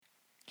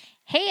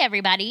Hey,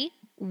 everybody.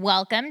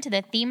 Welcome to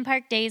the Theme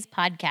Park Days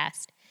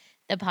podcast,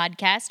 the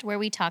podcast where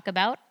we talk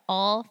about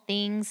all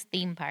things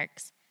theme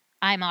parks.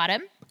 I'm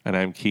Autumn. And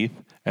I'm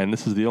Keith. And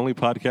this is the only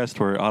podcast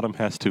where Autumn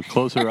has to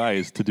close her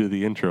eyes to do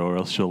the intro or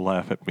else she'll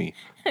laugh at me.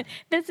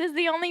 This is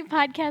the only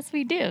podcast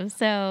we do,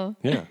 so...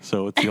 Yeah,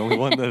 so it's the only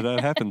one that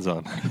happens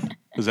on.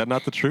 Is that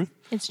not the truth?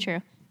 It's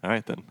true. All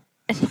right, then.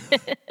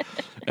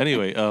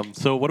 Anyway,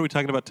 so what are we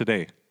talking about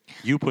today?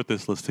 You put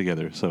this list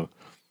together, so...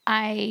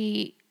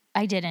 I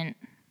didn't.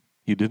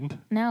 You didn't?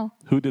 No.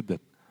 Who did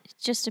that? It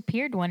just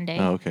appeared one day.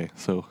 Oh, okay.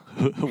 So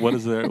what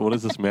is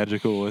this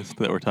magical list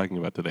that we're talking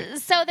about today?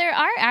 So there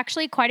are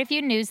actually quite a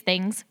few news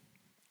things.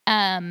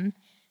 I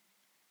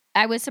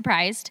was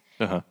surprised.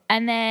 Uh-huh.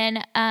 And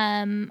then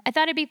I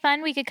thought it'd be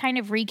fun. We could kind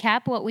of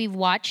recap what we've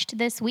watched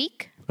this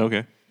week.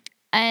 Okay.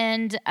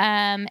 And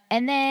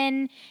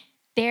then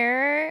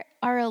there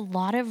are a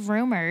lot of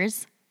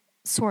rumors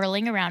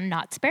swirling around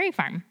Knott's Berry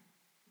Farm.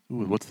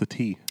 Ooh, what's the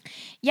tea?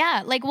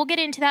 Yeah, like we'll get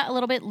into that a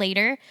little bit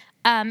later.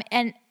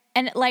 And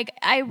like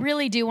I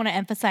really do want to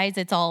emphasize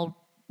it's all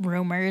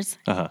rumors.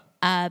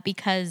 Uh-huh.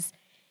 Because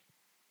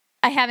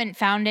I haven't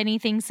found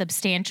anything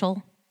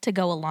substantial to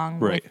go along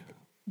with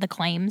the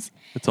claims.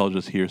 It's all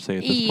just hearsay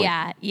at this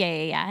point.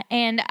 Yeah.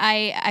 And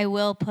I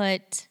will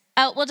put...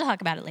 Oh, we'll talk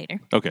about it later.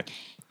 Okay.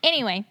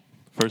 Anyway.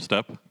 First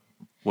up,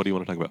 what do you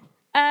want to talk about?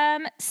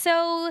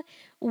 So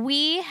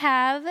we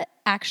have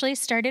actually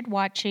started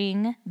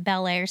watching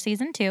Bel Air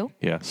season 2.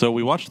 Yeah. So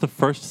we watched the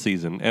first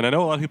season, and I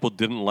know a lot of people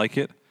didn't like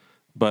it,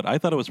 but I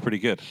thought it was pretty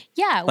good.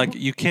 Yeah. Like,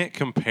 you can't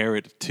compare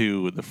it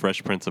to The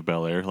Fresh Prince of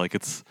Bel Air. Like,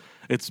 it's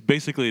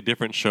basically a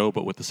different show,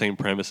 but with the same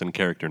premise and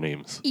character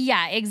names.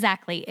 Yeah,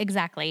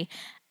 exactly.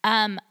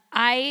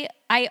 I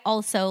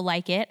also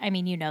like it. I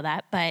mean, you know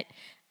that, but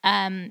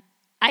I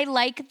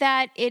like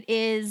that it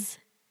is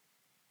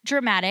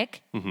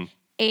dramatic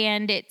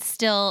and it's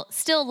still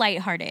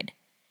lighthearted.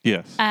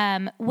 Yes.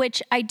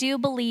 Which I do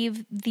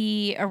believe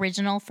the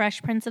original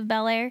Fresh Prince of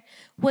Bel Air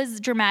was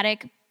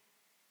dramatic,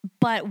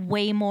 but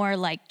way more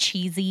like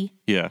cheesy.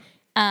 Yeah.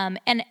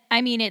 And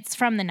I mean, it's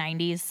from the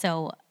 90s,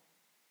 so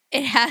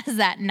it has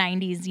that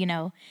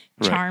 90s,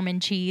 charm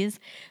and cheese.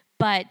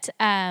 But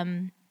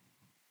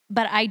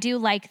I do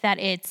like that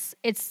it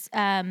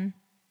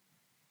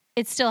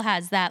still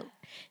has that.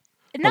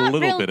 Not a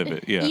little bit of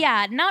it, yeah.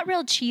 Yeah, not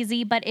real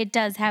cheesy, but it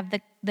does have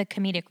the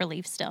comedic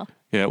relief still.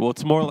 Yeah, well,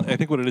 it's more, I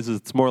think what it is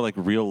it's more like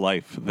real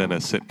life than a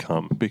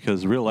sitcom,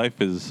 because real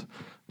life is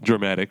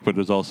dramatic, but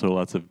there's also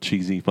lots of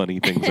cheesy, funny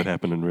things that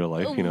happen in real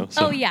life,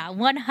 So, oh, yeah,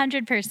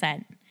 100%.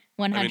 100%.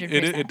 I mean,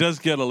 it does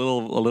get a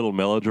little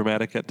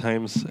melodramatic at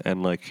times,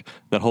 and like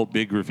that whole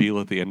big reveal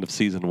at the end of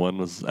season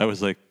 1 I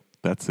was like,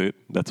 that's it?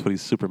 That's what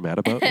he's super mad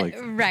about? Like,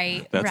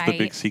 right. That's the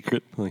big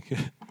secret? Like,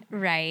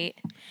 right.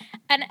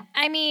 And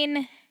I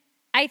mean,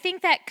 I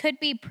think that could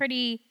be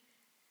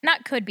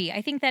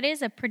I think that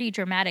is a pretty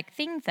dramatic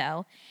thing,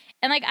 though.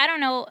 And like, I don't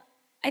know,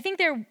 I think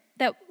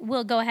that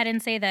we'll go ahead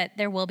and say that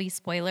there will be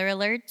spoiler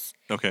alerts.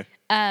 Okay.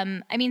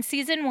 I mean,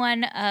 season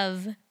 1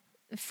 of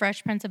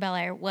Fresh Prince of Bel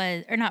Air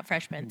was, or not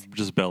Fresh Prince.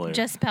 Just Bel Air.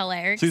 Just Bel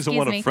Air. Season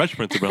 1 of Fresh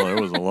Prince of Bel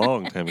Air was a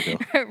long time ago.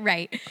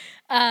 Right.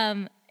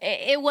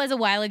 It was a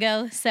while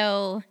ago.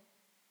 So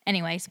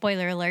anyway,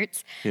 spoiler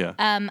alerts. Yeah.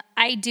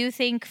 I do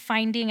think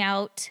finding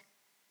out,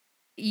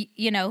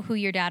 who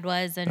your dad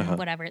was and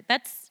whatever,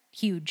 that's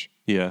huge.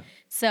 Yeah.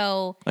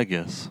 So. I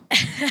guess.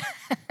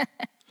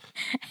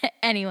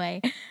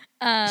 Anyway.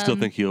 Still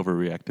think he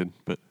overreacted,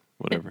 but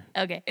whatever.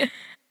 Okay.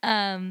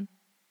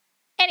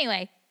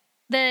 Anyway,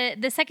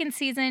 the second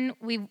season,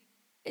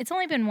 it's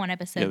only been one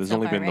episode. Yeah, there's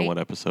only been the one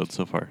episode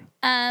so far.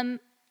 I'm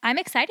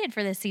excited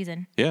for this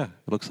season. Yeah,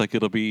 it looks like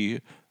it'll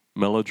be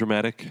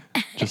melodramatic,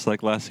 just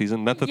like last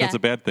season. Not that that's a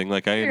bad thing.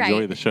 Like, I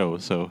enjoy the show,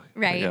 so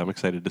yeah, I'm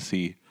excited to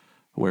see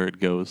where it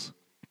goes.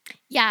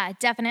 Yeah,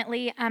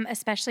 definitely.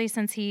 Especially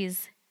since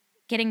he's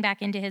getting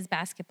back into his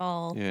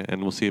basketball. Yeah,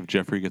 and we'll see if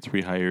Jeffrey gets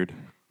rehired.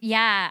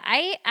 Yeah,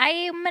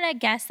 I'm gonna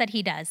guess that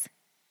he does.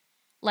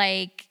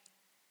 Like,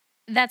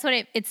 that's what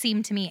it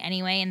seemed to me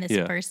anyway in this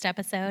first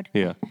episode.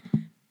 Yeah.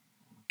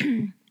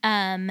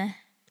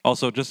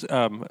 Also, I just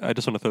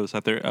want to throw this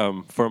out there.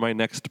 For my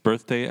next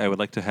birthday, I would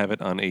like to have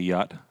it on a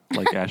yacht,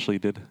 like Ashley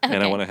did, okay.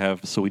 And I want to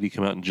have Sweetie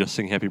come out and just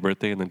sing "Happy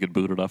Birthday" and then get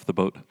booted off the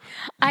boat.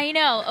 I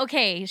know.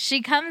 Okay,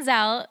 she comes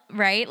out,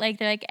 right? Like,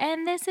 they're like,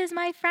 "And this is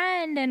my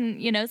friend,"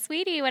 and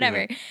Sweetie,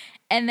 whatever. Yeah.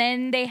 And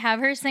then they have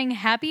her sing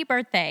 "Happy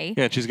Birthday."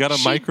 Yeah, she's got a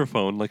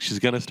microphone, like she's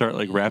gonna start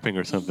like rapping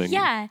or something.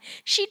 Yeah,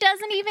 she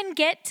doesn't even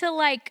get to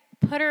like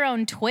put her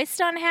own twist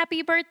on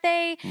 "Happy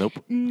Birthday."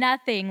 Nope.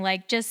 Nothing.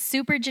 Like, just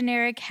super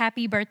generic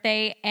 "Happy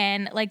Birthday,"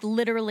 and like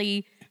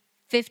literally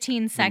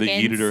 15 seconds. And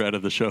they yeeted her out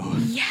of the show.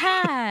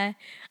 Yeah,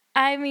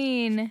 I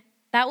mean,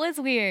 that was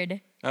weird.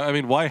 I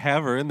mean, why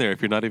have her in there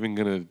if you're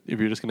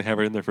just gonna have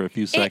her in there for a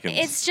few seconds?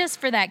 It's just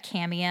for that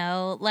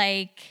cameo,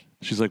 like.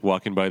 She's like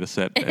walking by the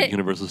set at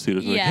Universal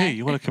Studios and like, hey,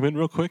 you want to come in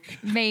real quick?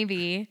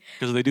 Maybe.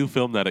 Because they do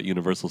film that at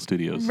Universal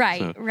Studios.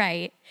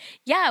 Right.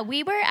 Yeah,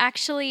 we were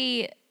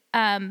actually,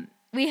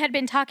 we had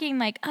been talking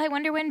like, oh, I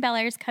wonder when Bel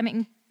Air's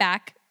coming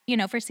back,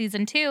 for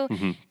season 2.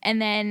 Mm-hmm.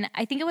 And then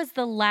I think it was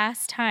the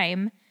last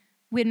time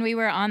when we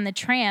were on the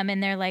tram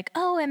and they're like,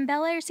 oh, and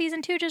Bel Air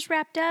season 2 just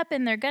wrapped up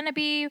and they're going to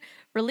be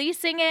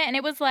releasing it. And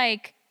it was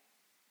like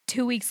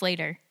 2 weeks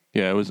later.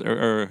 Yeah, it was,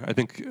 or I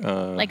think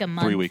Like a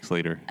month. 3 weeks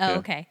later. Oh, yeah.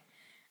 okay.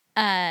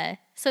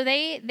 So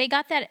they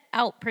got that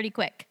out pretty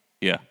quick.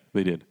 Yeah,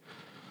 they did.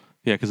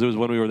 Yeah, because it was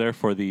when we were there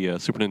for the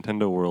Super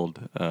Nintendo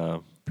World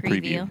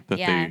preview that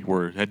they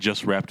had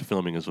just wrapped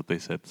filming, is what they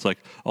said. It's like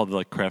all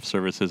the craft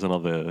services and all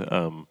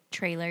the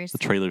trailers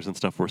and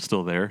stuff were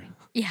still there.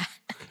 Yeah,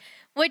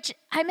 which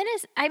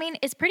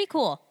it's pretty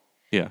cool.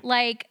 Yeah,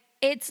 like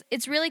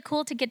it's really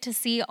cool to get to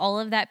see all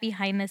of that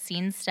behind the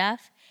scenes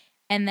stuff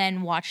and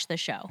then watch the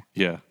show.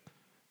 Yeah,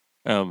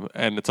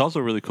 and it's also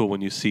really cool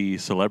when you see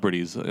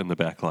celebrities in the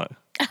backlot.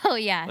 Oh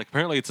yeah, like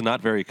apparently it's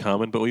not very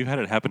common, but we've had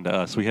it happen to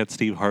us. We had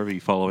Steve Harvey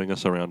following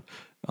us around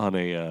on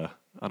a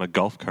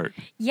golf cart.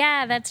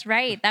 Yeah, that's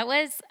right. That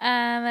was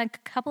a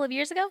couple of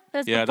years ago.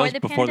 That was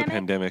before the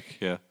pandemic.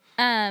 Yeah.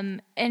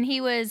 And he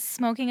was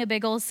smoking a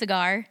big old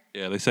cigar.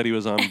 Yeah, they said he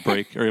was on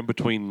break or in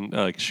between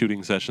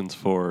shooting sessions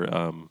for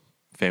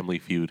Family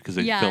Feud because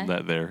they filmed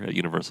that there at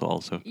Universal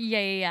also.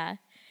 Yeah.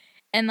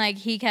 And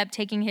he kept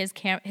taking his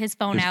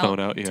phone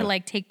out to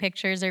take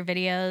pictures or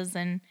videos,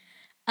 and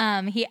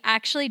he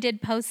actually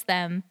did post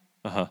them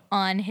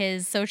on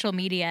his social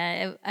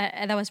media.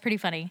 That was pretty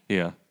funny.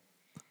 Yeah.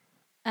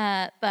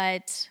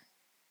 But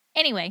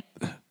anyway.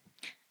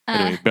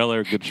 Bel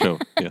Air, good show.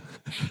 Yeah.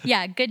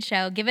 Yeah, good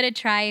show. Give it a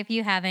try if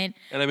you haven't.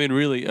 And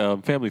really,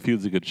 Family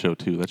Feud's a good show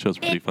too. That show's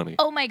pretty funny.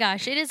 Oh my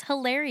gosh, it is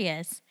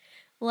hilarious.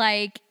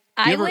 I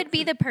would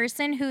be the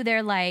person who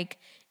they're like,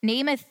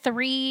 name a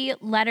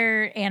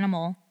 3-letter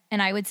animal,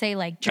 and I would say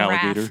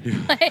giraffe. Alligator.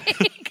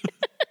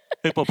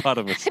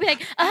 Hippopotamus. I'd be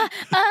like,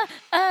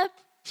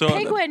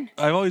 penguin.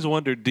 I've always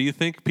wondered, do you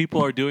think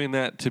people are doing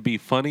that to be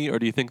funny, or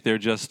do you think they're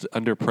just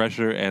under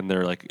pressure and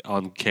they're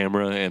on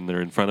camera and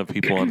they're in front of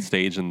people on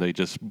stage and they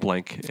just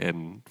blank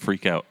and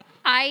freak out?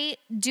 I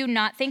do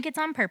not think it's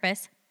on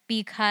purpose,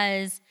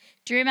 because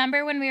do you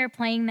remember when we were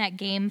playing that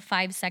game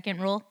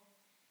 5-second rule?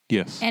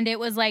 Yes. And it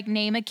was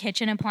name a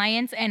kitchen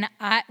appliance, and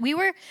we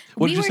were.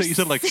 What did you say? You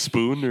said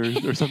spoon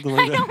or something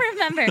like that? I don't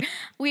remember.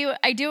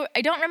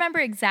 I don't remember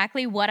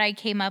exactly what I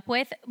came up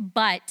with,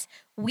 but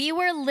we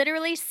were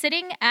literally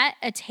sitting at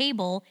a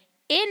table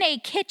in a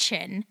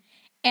kitchen,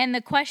 and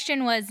the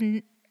question was,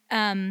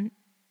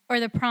 or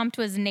the prompt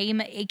was,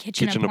 name a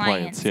kitchen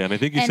appliance. Yeah, and I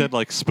think you said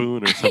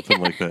spoon or something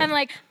like that. I'm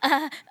like,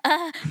 I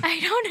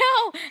don't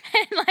know,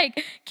 and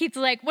Keith's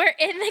like, we're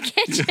in the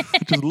kitchen.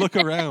 Just look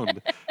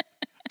around.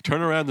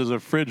 Turn around, there's a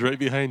fridge right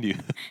behind you.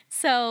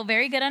 So,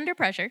 very good under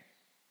pressure.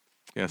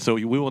 Yeah, so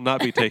we will not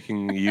be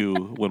taking you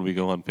when we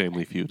go on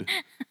Family Feud.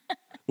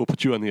 We'll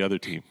put you on the other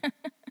team.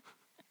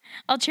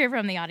 I'll cheer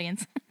from the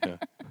audience. Yeah.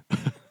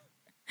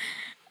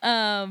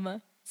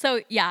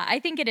 So, yeah, I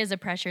think it is a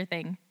pressure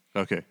thing.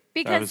 Okay.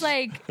 Because,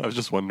 I was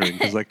just wondering,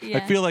 because, Yeah. I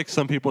feel like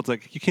some people,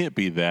 it's you can't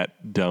be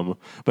that dumb.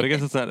 But I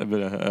guess it's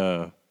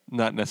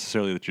not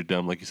necessarily that you're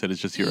dumb. Like you said, it's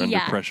just you're under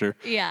pressure.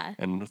 Yeah.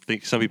 And I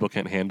think some people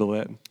can't handle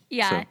that.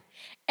 Yeah. So.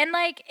 And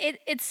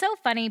it's so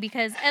funny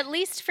because, at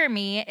least for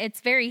me,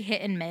 it's very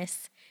hit and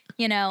miss,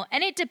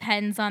 and it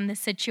depends on the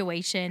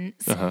situation.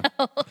 So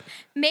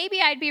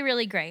maybe I'd be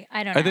really great.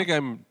 I don't know. I think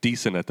I'm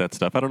decent at that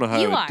stuff. I don't know how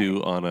I would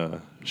do on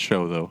a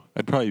show, though.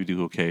 I'd probably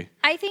do okay.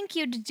 I think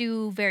you'd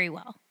do very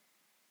well.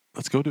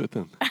 Let's go do it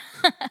then.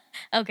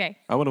 Okay.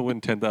 I want to win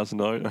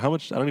 $10,000. How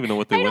much? I don't even know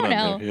what they win on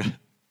there. Yeah.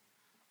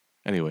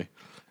 Anyway,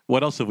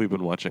 what else have we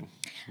been watching?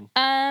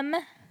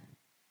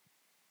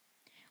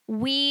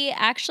 We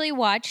actually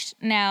watched,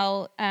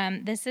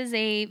 this is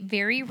a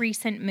very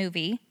recent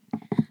movie,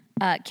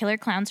 Killer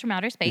Clowns from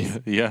Outer Space.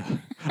 Yeah.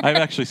 I've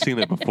actually seen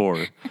it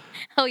before.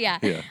 Oh, yeah.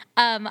 Yeah.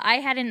 I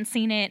hadn't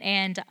seen it,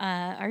 and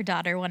our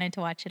daughter wanted to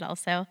watch it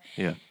also.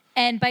 Yeah.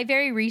 And by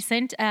very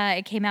recent,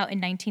 it came out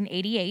in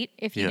 1988,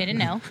 if you didn't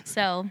know.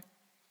 So,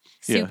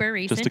 super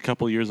recent. Just a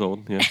couple years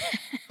old, yeah.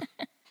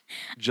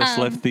 Just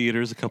left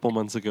theaters a couple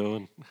months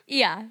ago.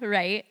 Yeah,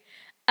 right.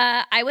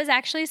 I was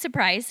actually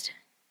surprised.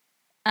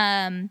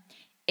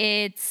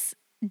 It's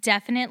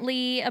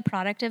definitely a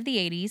product of the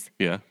 80s.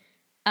 Yeah.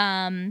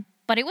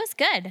 But it was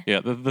good.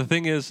 Yeah, the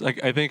thing is,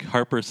 I think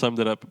Harper summed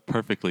it up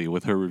perfectly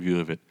with her review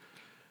of it.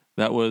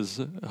 That was,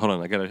 hold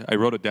on, I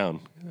wrote it down.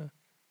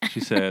 She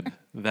said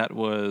that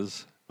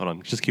was, hold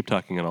on, just keep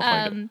talking and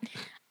I'll find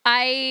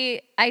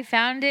it. I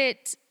found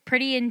it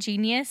pretty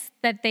ingenious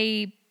that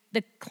the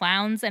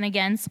clowns, and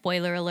again,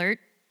 spoiler alert,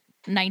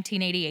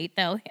 1988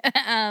 though,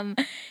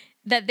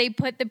 that they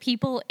put the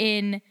people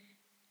in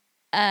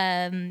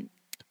cotton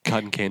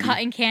candy.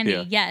 Cotton candy,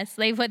 yeah. Yes.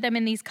 They put them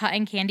in these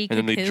cotton candy cocoons.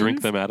 And then they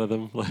drink them out of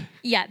them.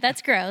 Yeah,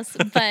 that's gross.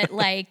 But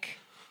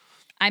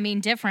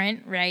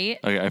different, right?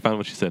 Okay, I found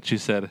what she said. She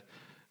said,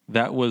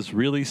 that was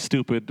really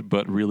stupid,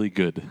 but really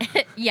good.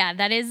 Yeah,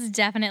 that is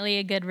definitely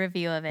a good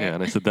review of it. Yeah,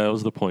 and I said that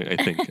was the point, I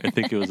think. I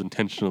think it was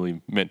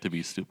intentionally meant to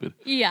be stupid.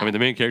 Yeah. I mean, the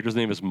main character's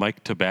name is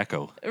Mike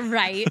Tobacco.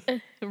 Right,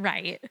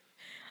 right.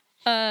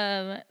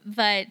 But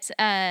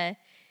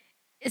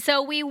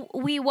So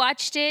we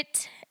watched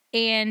it,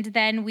 and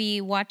then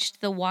we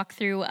watched the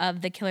walkthrough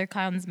of the Killer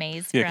Clown's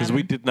Maze. Yeah, because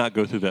we did not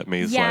go through that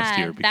maze last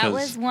year. Because that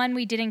was one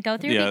we didn't go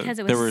through because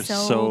it was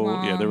so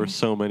long. Yeah, there were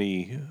so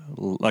many,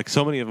 like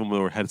so many of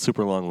them had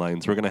super long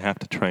lines. We're gonna have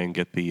to try and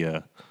get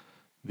the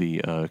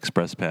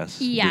Express Pass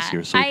this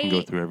year so we can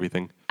go through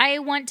everything. I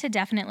want to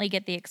definitely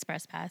get the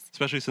Express Pass.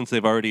 Especially since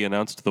they've already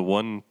announced the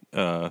one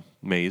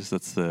maze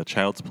that's the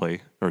Child's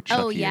Play, or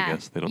Chucky, I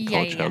guess. They don't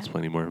call it Child's Play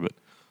anymore, but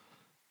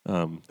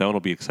that one will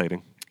be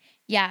exciting.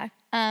 Yeah.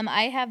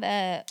 I have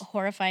a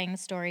horrifying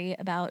story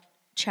about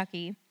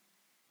Chucky.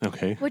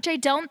 Okay. Which I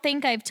don't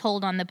think I've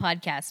told on the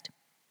podcast.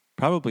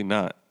 Probably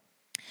not.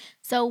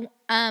 So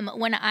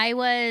when I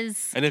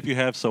was... And if you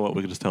have, so what?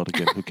 We can just tell it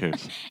again. Who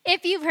cares?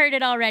 If you've heard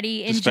it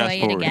already, just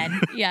enjoy it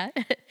again. Yeah.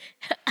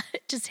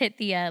 Just hit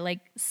the,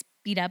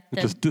 speed up.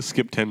 Just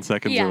skip 10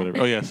 seconds or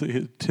whatever. Oh, yeah. So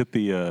hit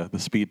the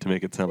speed to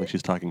make it sound like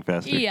she's talking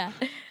faster. Yeah.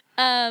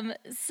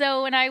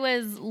 So when I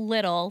was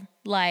little,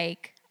 I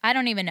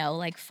don't even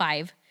know,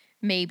 5,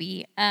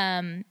 maybe,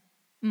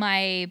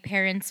 my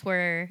parents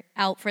were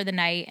out for the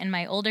night, and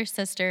my older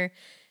sister,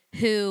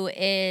 who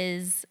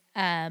is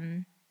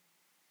 10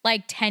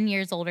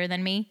 years older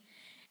than me,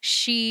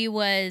 she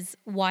was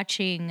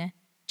watching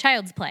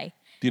Child's Play.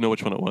 Do you know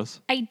which one it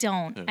was? I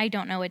don't. Yeah. I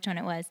don't know which one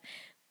it was.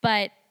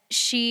 But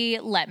she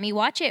let me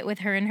watch it with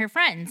her and her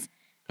friends.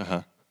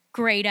 Uh-huh.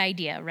 Great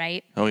idea,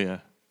 right? Oh, yeah.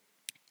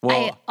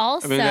 Well, I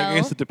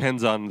guess it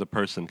depends on the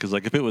person. Because,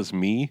 if it was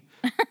me,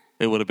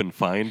 it would have been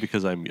fine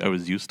because I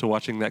was used to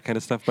watching that kind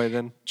of stuff by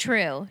then.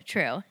 True.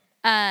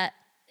 I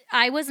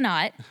was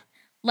not.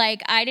 I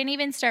didn't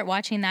even start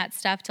watching that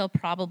stuff till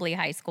probably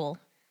high school.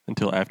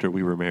 Until after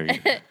we were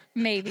married.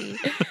 Maybe.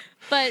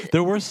 But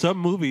there were some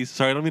movies,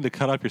 sorry, I don't mean to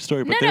cut off your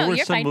story, but there were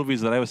some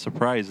movies that I was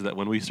surprised that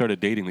when we started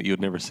dating that you had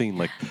never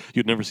seen.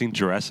 You'd never seen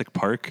Jurassic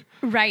Park.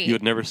 Right. You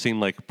had never seen,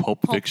 Pulp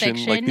Fiction.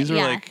 These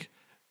are,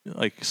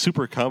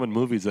 super common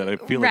movies that I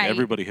feel like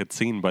everybody had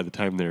seen by the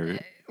time they're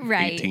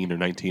 18 or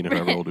 19 or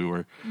however old we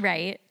were.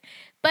 Right.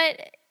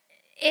 But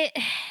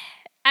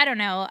I don't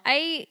know.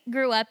 I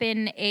grew up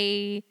in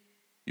a...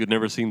 You'd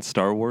never seen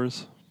Star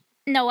Wars?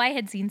 No, I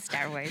had seen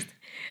Star Wars.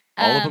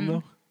 All of them,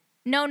 though?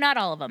 No, not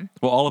all of them.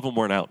 Well, all of them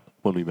weren't out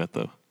when we met,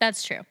 though.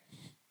 That's true.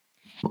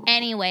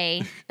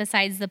 Anyway,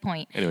 besides the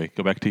point. Anyway,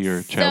 go back to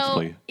your Child's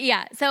Play.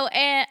 Yeah. So,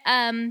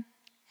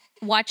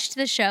 watched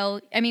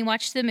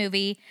the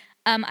movie.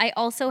 I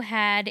also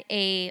had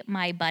a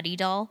My Buddy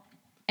doll.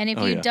 And if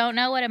you don't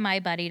know what a My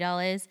Buddy doll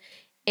is,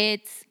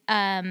 it's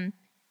a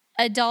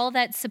doll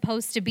that's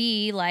supposed to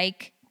be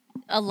like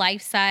a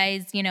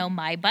life-size,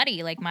 My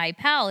Buddy, like my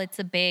pal. It's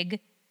a big...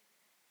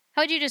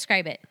 How would you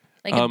describe it?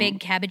 Like a big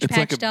Cabbage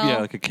Patch doll? Yeah,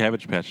 like a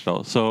Cabbage Patch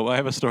doll. So I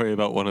have a story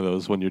about one of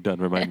those. When you're done,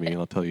 remind me and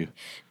I'll tell you.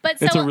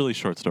 It's a really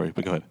short story,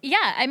 but go ahead.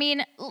 Yeah,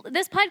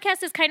 this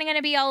podcast is kind of going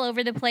to be all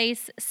over the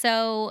place,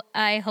 so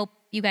I hope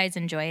you guys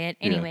enjoy it.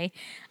 Anyway.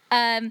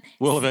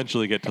 We'll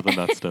eventually get to the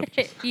nut stuff.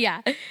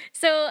 Yeah.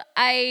 So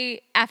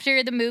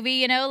after the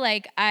movie,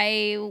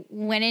 I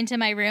went into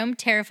my room,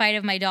 terrified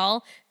of my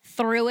doll,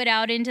 threw it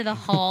out into the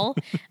hall.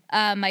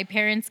 My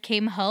parents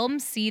came home,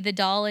 see the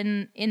doll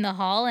in the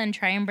hall, and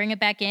try and bring it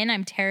back in.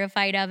 I'm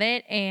terrified of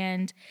it.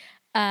 And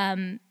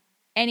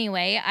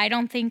anyway, I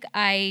don't think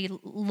I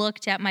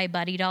looked at my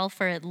Buddy doll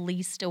for at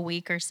least a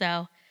week or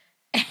so.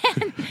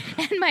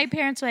 And my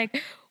parents were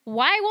like,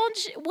 why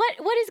won't you,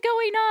 what is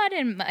going on?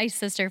 And my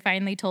sister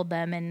finally told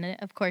them, and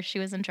of course she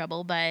was in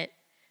trouble, but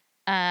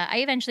I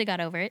eventually got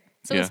over it,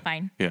 so it was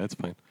fine. Yeah, it's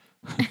fine.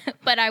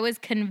 But I was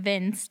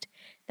convinced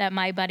that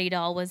my Buddy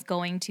doll was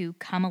going to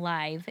come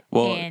alive.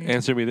 Well,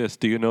 answer me this.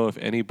 Do you know if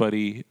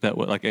anybody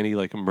any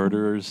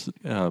murderers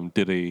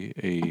did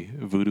a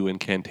voodoo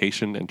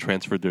incantation and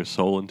transferred their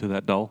soul into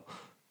that doll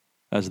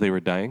as they were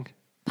dying?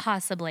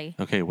 Possibly.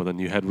 Okay, well then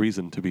you had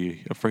reason to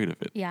be afraid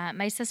of it. Yeah,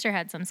 my sister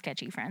had some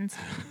sketchy friends.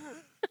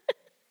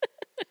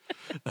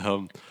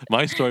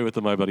 My story with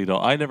the My Buddy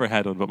doll, I never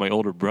had one, but my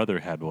older brother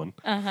had one.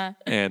 Uh-huh.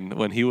 And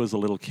when he was a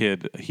little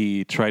kid,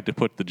 he tried to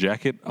put the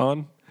jacket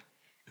on.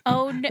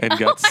 Oh, no. And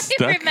got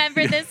stuck. I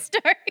remember this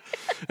story.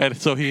 And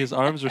so his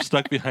arms were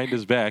stuck behind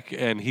his back,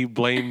 and he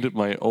blamed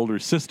my older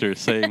sister,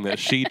 saying that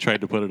she tried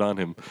to put it on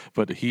him,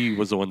 but he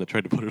was the one that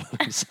tried to put it on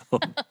himself.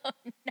 Oh,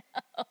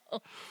 no.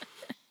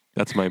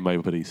 That's my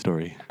Buddy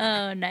story.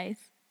 Oh, nice.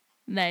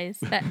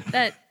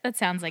 That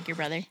sounds like your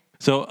brother.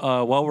 So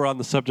while we're on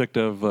the subject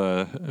of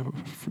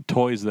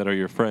toys that are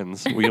your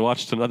friends, we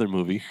watched another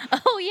movie.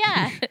 Oh,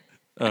 yeah.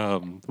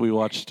 We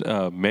watched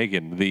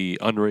Megan, the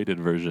unrated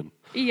version.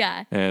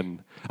 Yeah.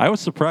 And I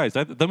was surprised.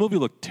 The movie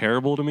looked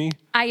terrible to me.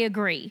 I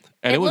agree.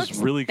 And it was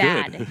really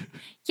bad. good.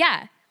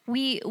 Yeah.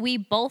 We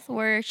both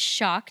were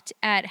shocked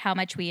at how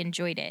much we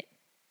enjoyed it.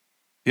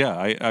 Yeah,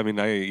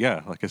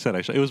 like I said,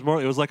 it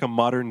was like a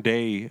modern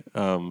day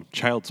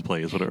Child's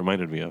Play is what it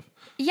reminded me of.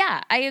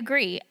 Yeah, I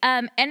agree.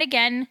 And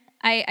again,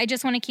 I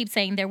just want to keep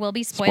saying there will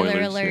be spoiler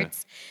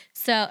alerts.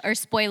 Yeah.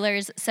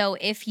 Spoilers. So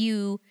if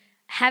you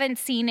haven't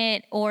seen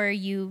it or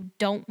you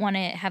don't want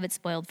to have it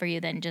spoiled for you,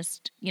 then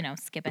just,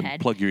 skip And ahead.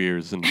 plug your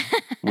ears, and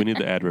we need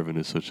the ad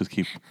revenue, so just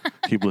keep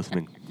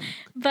listening.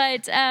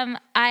 But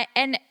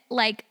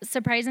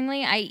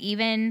surprisingly, I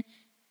even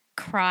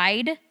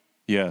cried.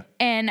 Yeah.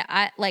 And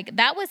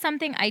that was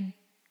something I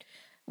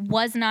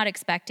was not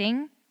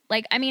expecting.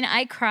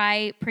 I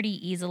cry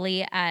pretty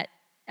easily at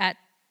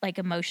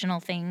emotional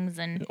things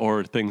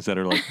or things that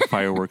are like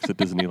fireworks at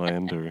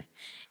Disneyland, or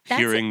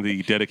hearing the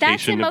that's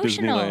dedication of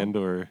emotional. Disneyland,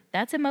 or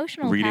that's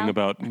emotional. reading pal.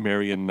 about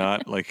Mary and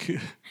Knott.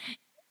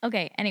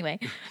 Okay. Anyway,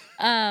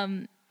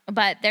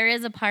 but there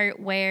is a part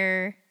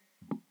where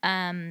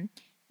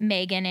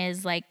Megan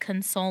is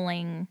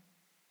consoling.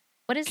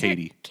 What is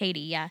Katie. it? Katie.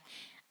 Yeah.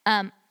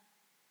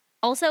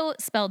 Also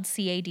spelled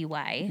Cady.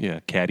 Yeah,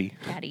 Caddy.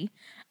 Caddy.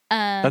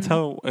 That's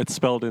how it's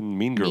spelled in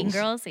Mean Girls. Mean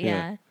Girls,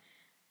 yeah.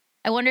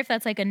 I wonder if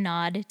that's a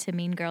nod to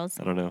Mean Girls.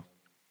 I don't know.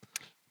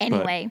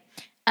 Anyway,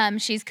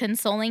 she's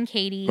consoling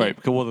Katie.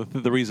 Right. Well,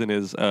 the reason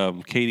is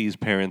Katie's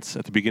parents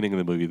at the beginning of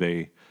the movie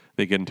they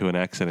get into an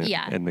accident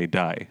and they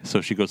die.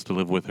 So she goes to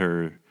live with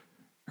her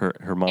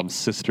mom's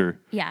sister.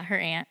 Yeah, her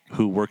aunt,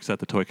 who works at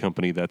the toy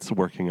company that's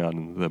working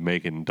on the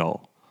Megan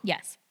doll.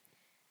 Yes.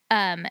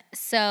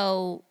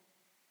 So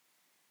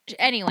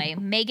anyway,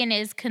 Megan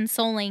is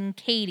consoling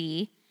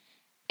Katie,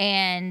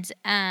 and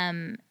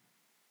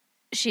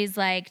she's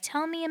like,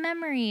 tell me a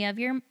memory of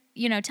your,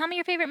 tell me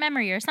your favorite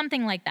memory or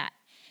something like that.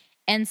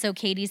 And so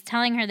Katie's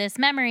telling her this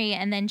memory,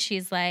 and then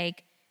she's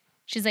like,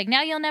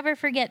 now you'll never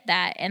forget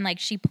that. And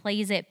she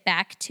plays it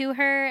back to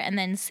her and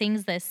then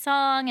sings this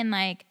song, and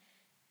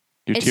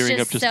you're it's tearing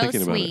just up just so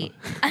thinking sweet.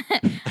 about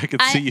it. I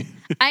could see you.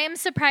 I am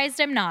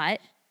surprised I'm not,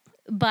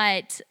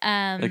 but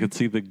I could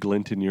see the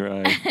glint in your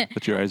eye,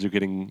 that your eyes are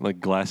getting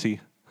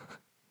glassy.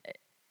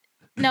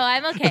 No,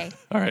 I'm okay.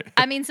 All right.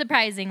 I mean,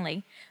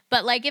 surprisingly.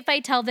 But if I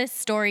tell this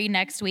story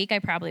next week, I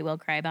probably will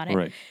cry about it.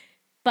 Right.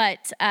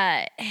 But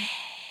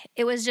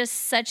it was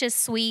just such a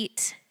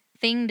sweet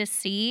thing to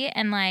see,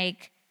 and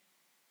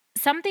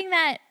something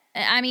that,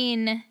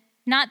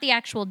 not the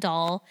actual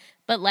doll,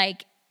 but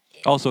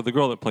also, the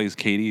girl that plays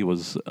Katie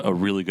was a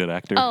really good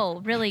actor.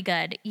 Oh, really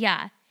good.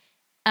 Yeah.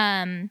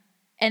 And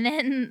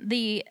then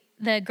the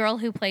girl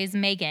who plays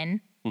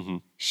Megan,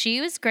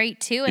 she was great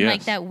too. And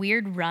Yes. that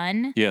weird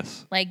run.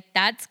 Yes.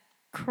 That's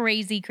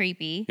crazy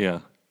creepy.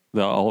 Yeah.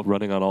 They're all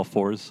running on all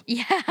fours.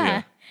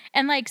 Yeah.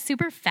 And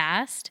super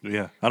fast.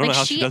 Yeah. I don't know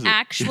how she does it. She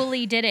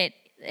actually did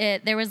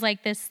it. There was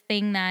this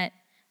thing that,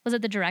 was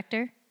it the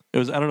director? It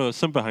was, I don't know,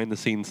 some behind the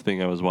scenes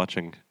thing I was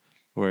watching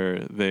where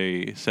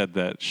they said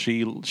that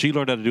she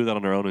learned how to do that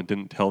on her own and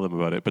didn't tell them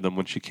about it. But then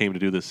when she came to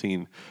do the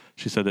scene,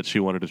 she said that she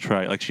wanted to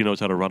try, she knows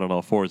how to run on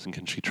all fours, and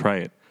can she try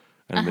it?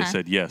 And they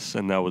said yes,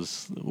 and that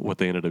was what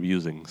they ended up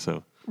using.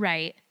 So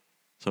Right.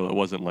 So it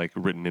wasn't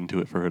written into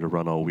it for her to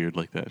run all weird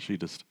like that. She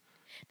just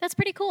That's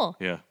pretty cool.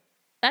 Yeah.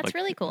 That's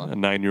really cool. A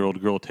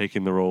 9-year-old girl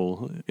taking the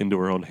role into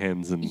her own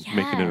hands and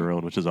making it her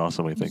own, which is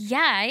awesome, I think. Yeah,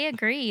 I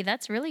agree.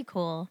 That's really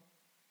cool.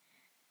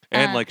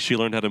 And she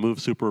learned how to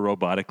move super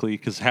robotically,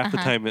 because half the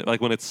time,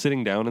 when it's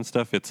sitting down and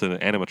stuff, it's an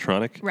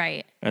animatronic.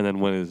 Right. And then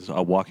when it's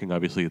walking,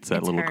 obviously, it's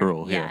that little her,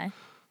 girl. yeah.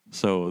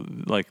 So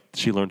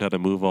she learned how to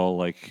move all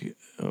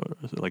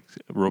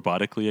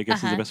robotically, I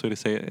guess is the best way to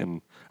say it.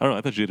 And I don't know,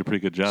 I thought she did a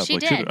pretty good job. She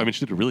did.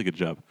 She did a really good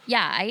job.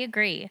 Yeah, I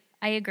agree.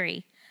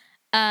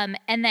 And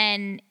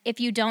then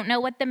if you don't know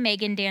what the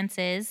Megan dance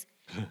is,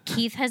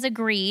 Keith has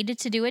agreed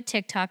to do a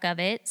TikTok of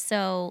it.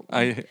 So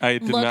I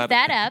did look not,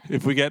 that up.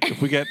 If we get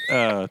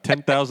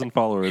 10,000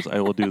 followers, I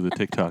will do the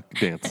TikTok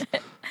dance.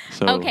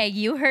 So Okay,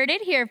 you heard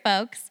it here,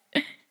 folks.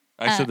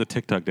 I said the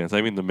TikTok dance.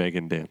 I mean the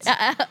Megan dance.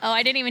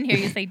 I didn't even hear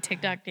you say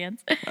TikTok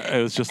dance.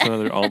 It was just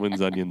another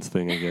almonds onions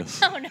thing, I guess.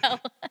 Oh no.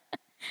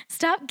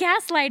 Stop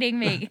gaslighting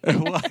me.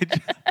 Well,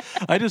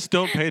 I just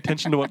don't pay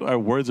attention to what our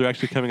words are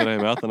actually coming out of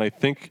my mouth, and I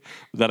think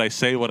that I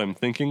say what I'm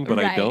thinking, but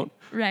I don't.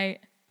 Right.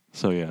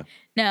 So yeah.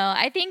 No,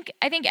 I think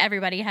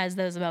everybody has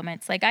those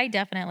moments. I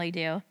definitely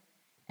do.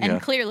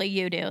 And clearly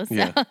you do. So.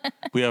 Yeah.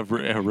 We have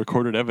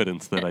recorded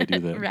evidence that I do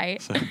that.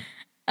 Right. So.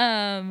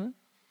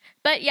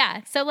 But yeah,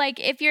 so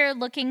if you're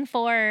looking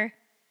for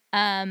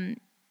a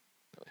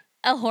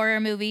horror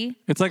movie.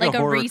 It's a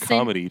horror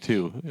comedy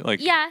too.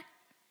 Yeah.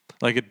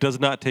 It does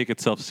not take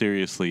itself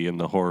seriously in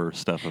the horror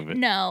stuff of it.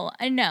 No,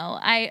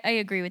 I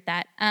agree with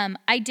that.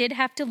 I did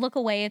have to look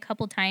away a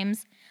couple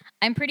times.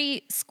 I'm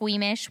pretty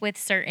squeamish with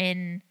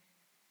certain.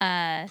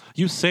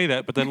 You say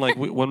that, but then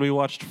when we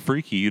watched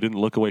Freaky, you didn't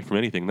look away from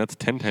anything. That's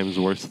 10 times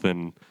worse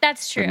than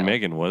that's true. Than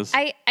Megan was.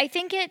 I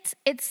think it's.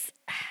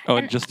 Oh,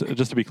 and just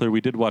to be clear, we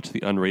did watch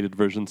the unrated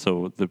version,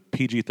 so the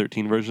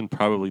PG-13 version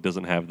probably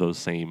doesn't have those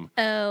same.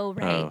 Oh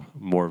right.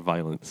 More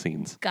violent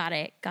scenes. Got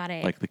it.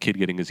 Like the kid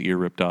getting his ear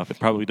ripped off. It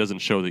probably doesn't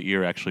show the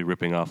ear actually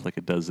ripping off like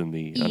it does in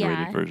the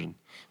unrated version.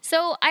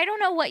 So I don't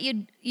know what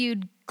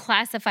you'd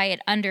classify it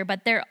under,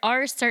 but there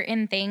are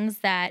certain things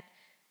that,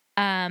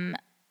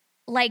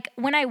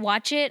 when I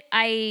watch it,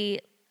 I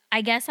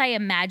guess I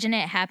imagine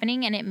it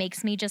happening, and it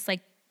makes me just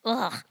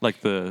ugh.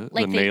 Like the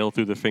nail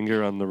through the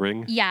finger on the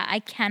ring? Yeah, I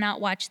cannot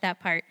watch that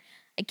part.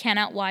 I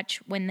cannot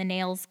watch when the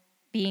nail's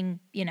being,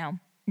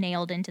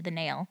 nailed into the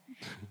nail.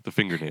 The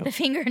fingernail. The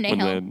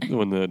fingernail.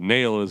 When the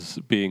nail is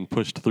being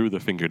pushed through the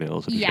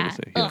fingernails, if you're trying to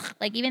say. Yeah. Ugh,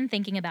 like even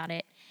thinking about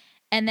it.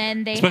 And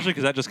then especially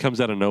because that just comes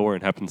out of nowhere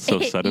and happens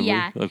so suddenly.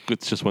 Yeah. Like,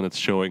 it's just when it's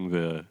showing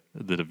the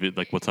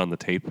like what's on the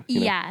tape. You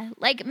know? Yeah,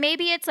 like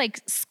maybe it's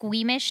like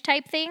squeamish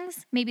type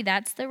things. Maybe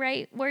that's the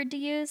right word to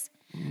use.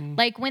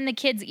 Like when the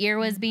kid's ear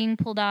was being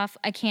pulled off,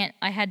 I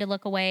had to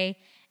look away.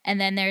 And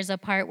then there's a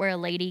part where a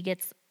lady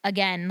gets,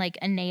 again, like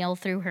a nail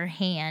through her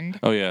hand.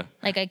 Oh, yeah.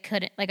 Like I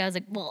was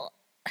like, well.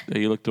 Yeah,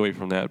 you looked away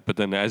from that, but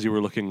then as you were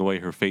looking away,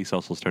 her face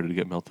also started to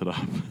get melted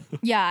off.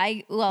 Yeah,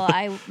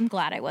 I'm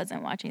glad I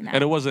wasn't watching that.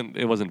 And it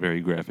wasn't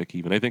very graphic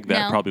even. I think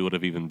that probably would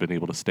have even been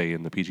able to stay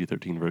in the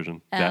PG-13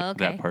 version.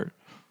 That part.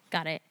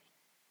 Got it.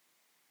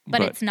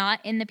 But it's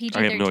not in the PG-13?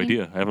 I have no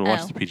idea. I haven't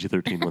watched the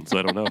PG-13 one, so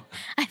I don't know.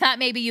 I thought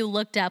maybe you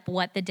looked up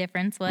what the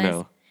difference was.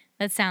 No.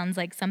 That sounds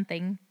like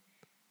something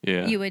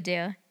you would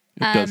do.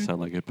 It does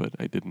sound like it, but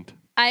I didn't.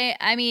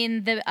 I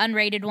mean, the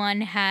unrated one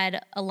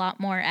had a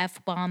lot more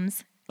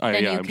F-bombs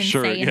than you can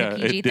say in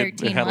the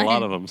PG-13 it had one. a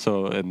lot of them,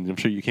 so, and I'm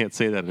sure you can't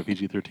say that in a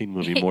PG-13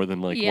 movie more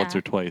than like once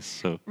or twice.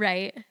 So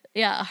Right.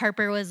 Yeah,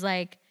 Harper was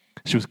like,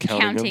 she was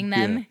counting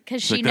them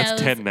because she knows.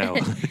 That's 10 now.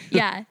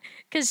 Yeah,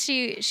 because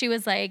she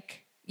was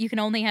like, you can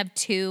only have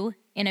 2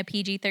 in a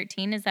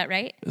PG-13. Is that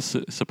right?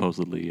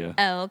 Supposedly, yeah.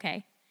 Oh,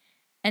 okay.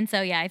 And so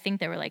I think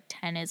there were like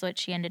 10 is what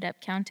she ended up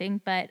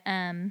counting. But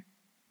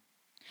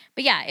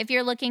yeah, if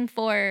you're looking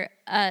for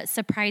a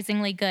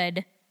surprisingly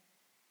good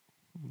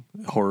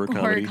horror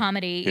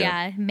comedy,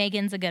 yeah,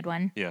 Megan's a good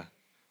one. Yeah.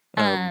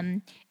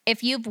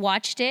 If you've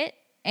watched it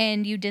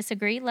and you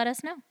disagree, let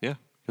us know. Yeah,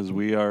 because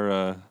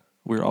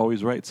we're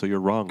always right, so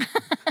you're wrong.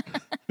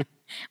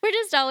 We're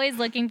just always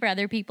looking for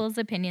other people's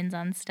opinions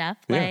on stuff.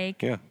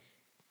 Yeah.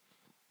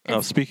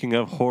 Speaking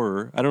of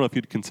horror, I don't know if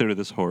you'd consider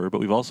this horror, but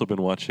we've also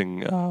been watching,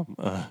 going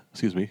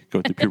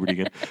through puberty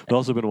again. We've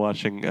also been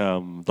watching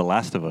The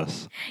Last of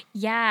Us.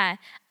 Yeah.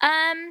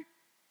 I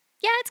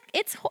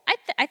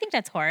think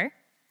that's horror.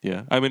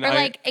 Yeah. I mean,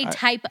 a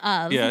type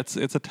of. Yeah, it's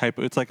a type,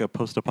 it's like a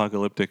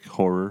post-apocalyptic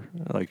horror.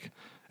 Like,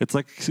 it's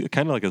like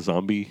kind of like a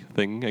zombie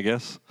thing, I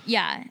guess.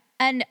 Yeah.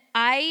 And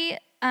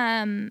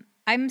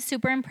I'm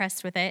super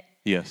impressed with it.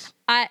 Yes.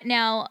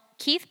 Now,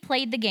 Keith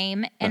played the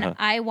game, and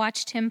I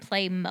watched him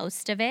play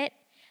most of it.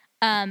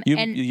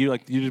 You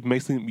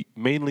just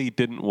mainly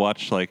didn't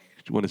watch like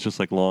when it's just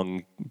like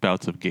long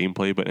bouts of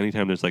gameplay, but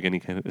anytime there's like any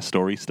kind of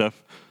story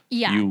stuff,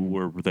 you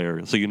were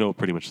there, so you know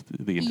pretty much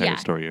the entire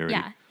story already.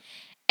 Yeah.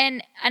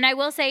 And I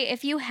will say,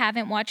 if you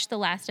haven't watched The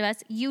Last of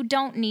Us, you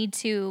don't need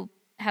to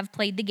have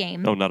played the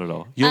game. Oh, not at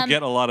all. You'll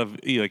get a lot of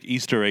like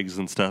Easter eggs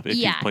and stuff if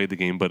you've played the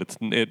game, but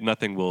it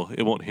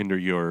won't hinder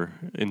your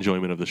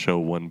enjoyment of the show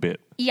one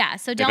bit. Yeah,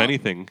 so don't. If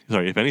anything,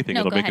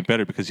 it'll make it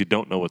better because you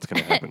don't know what's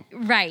going to happen.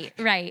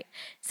 Right.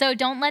 So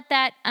don't let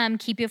that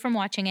keep you from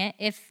watching it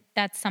if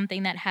that's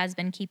something that has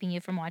been keeping you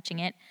from watching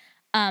it.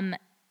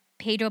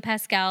 Pedro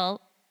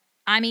Pascal,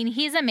 I mean,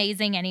 he's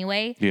amazing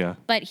anyway. Yeah.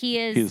 But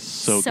he's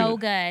so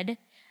good.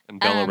 And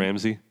Bella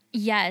Ramsey.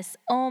 Yes.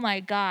 Oh my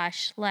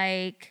gosh.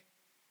 Like,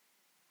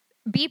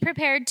 be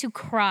prepared to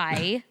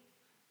cry.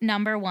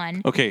 Number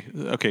one. Okay.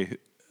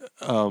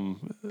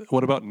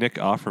 What about Nick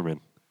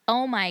Offerman?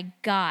 Oh my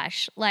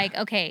gosh. Like,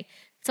 okay.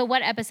 So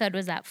what episode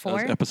was that? 4?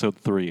 That was episode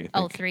 3, I think.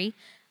 Oh, 3.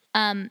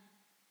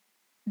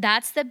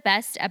 That's the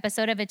best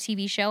episode of a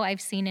TV show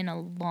I've seen in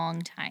a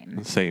long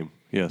time. Same.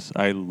 Yes.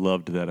 I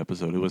loved that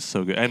episode. It was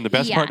so good. And the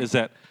best part is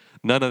that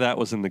none of that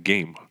was in the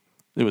game.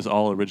 It was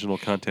all original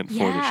content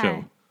for the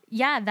show.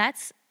 Yeah,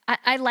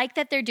 I like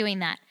that they're doing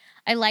that.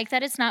 I like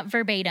that it's not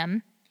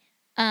verbatim.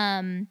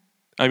 I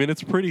mean,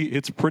 it's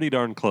pretty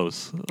darn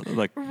close.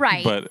 Like,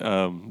 right. But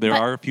there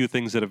are a few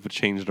things that have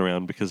changed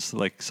around because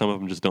like some of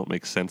them just don't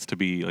make sense to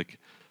be like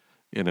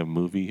in a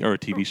movie or a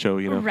TV show,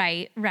 you know?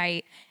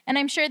 Right. And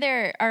I'm sure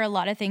there are a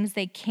lot of things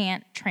they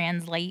can't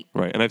translate.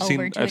 Right. And I've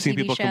seen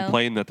people show.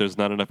 complain that there's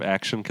not enough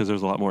action because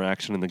there's a lot more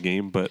action in the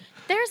game, but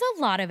there's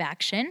a lot of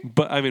action.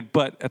 But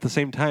at the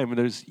same time,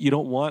 you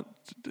don't want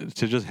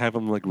to just have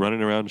them like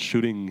running around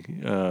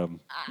shooting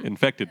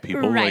infected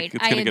people. Right. Like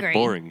it's going to get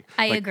boring.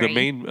 I agree. The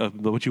main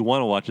what you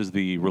want to watch is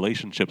the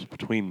relationships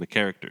between the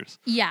characters.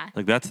 Yeah.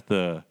 Like that's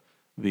the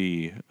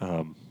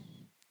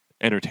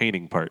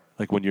entertaining part.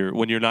 Like when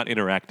you're not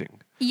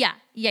interacting. Yeah.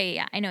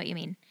 I know what you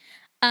mean.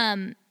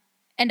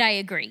 And I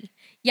agree.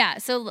 Yeah.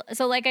 So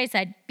like I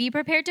said, be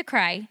prepared to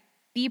cry.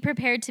 Be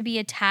prepared to be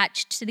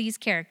attached to these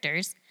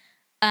characters.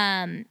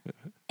 And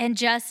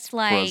just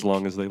like for as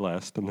long as they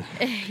last.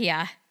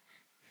 Yeah.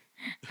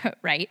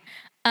 Right.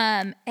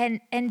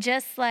 And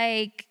just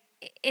like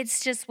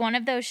it's just one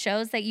of those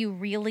shows that you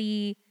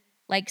really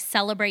like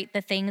celebrate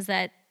the things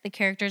that the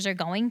characters are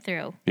going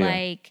through. Yeah.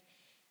 Like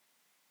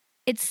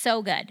it's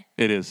so good.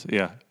 It is,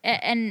 yeah.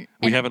 And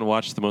we haven't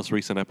watched the most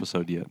recent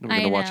episode yet. We're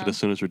going to watch it as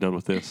soon as we're done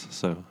with this.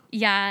 So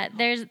yeah,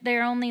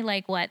 there are only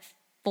like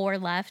 4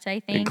 left,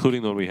 I think,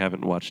 including the one we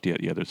haven't watched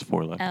yet. Yeah, there's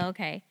 4 left. Oh,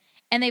 okay.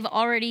 And they've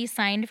already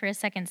signed for a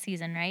second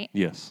season, right?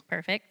 Yes.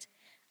 Perfect.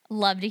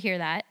 Love to hear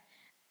that.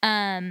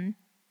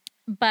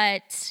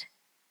 but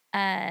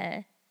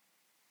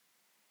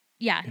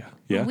yeah,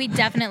 Yeah. we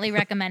definitely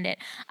recommend it.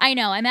 I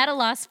know I'm at a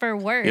loss for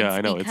words. Yeah,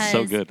 I know. It's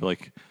so because- good.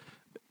 Like,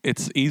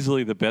 it's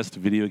easily the best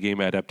video game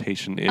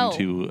adaptation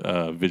into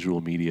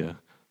visual media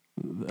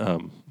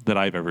that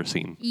I've ever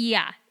seen.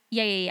 Yeah.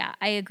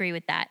 I agree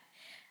with that.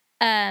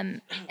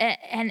 And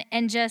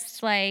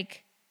just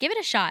like give it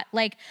a shot.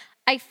 Like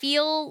I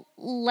feel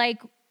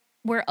like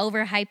we're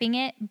overhyping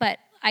it, but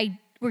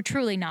we're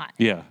truly not.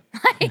 Yeah.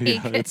 Like,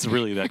 Yeah, it's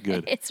really that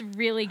good. It's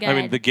really good. I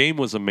mean, the game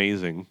was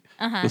amazing.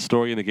 The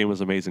story in the game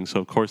was amazing. So,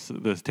 of course,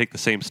 take the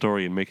same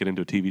story and make it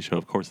into a TV show.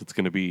 Of course, it's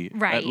going to be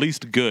at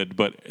least good,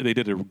 but they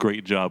did a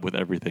great job with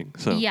everything.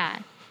 So yeah.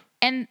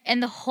 And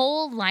the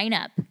whole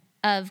lineup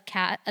of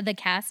the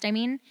cast, I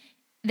mean,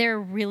 they're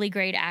really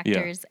great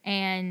actors.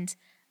 And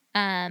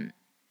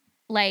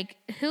like,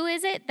 who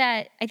is it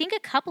that I think a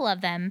couple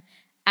of them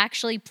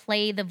actually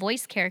play the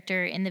voice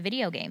character in the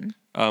video game?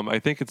 I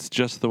think it's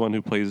just the one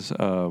who plays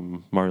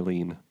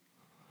Marlene.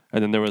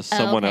 And then there was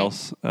someone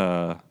else.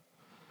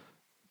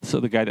 So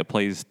the guy that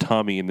plays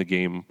Tommy in the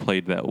game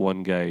played that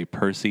one guy,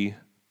 Percy,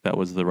 that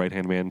was the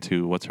right-hand man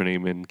to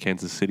what's-her-name in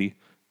Kansas City.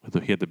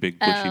 He had the big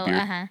bushy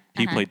beard.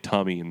 He played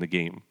Tommy in the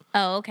game.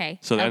 Oh, okay.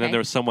 So and then there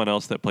was someone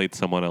else that played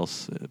someone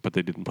else, but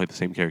they didn't play the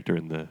same character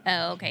in the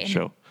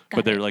show.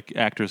 But they're like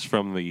actors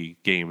from the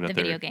game. The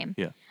video game.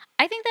 Yeah.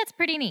 I think that's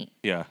pretty neat.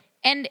 Yeah.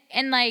 And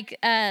like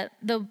I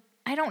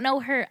don't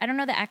know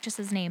the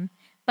actress's name,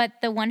 but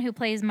the one who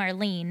plays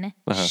Marlene,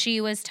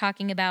 she was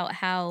talking about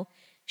how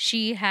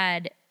she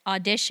had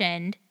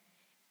auditioned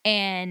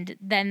and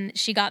then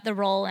she got the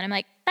role, and I'm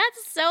like,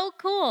 that's so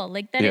cool.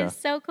 Like that is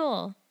so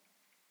cool.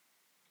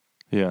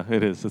 Yeah,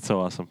 it is. It's so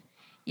awesome.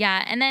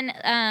 Yeah, and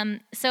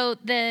then so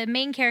the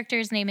main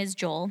character's name is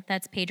Joel.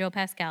 That's Pedro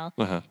Pascal.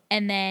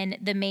 And then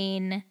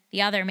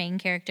the other main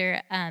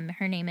character,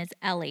 her name is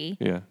Ellie.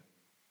 Yeah.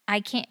 I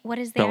can't. What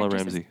is the Bella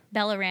actress? Ramsey.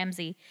 Bella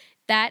Ramsey.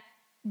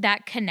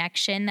 That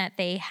connection that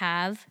they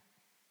have,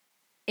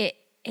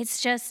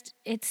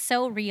 it's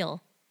so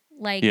real.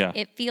 Like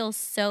it feels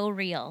so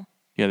real.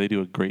 Yeah, they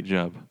do a great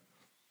job.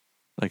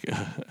 Like,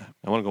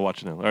 I want to go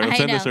watch it now. All right, let's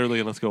end this early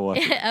and let's go watch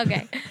it.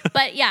 Okay.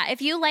 But yeah,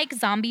 if you like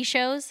zombie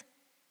shows,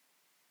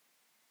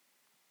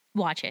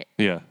 watch it.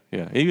 Yeah.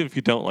 Even if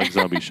you don't like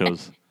zombie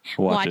shows,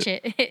 watch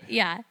it.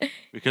 Yeah.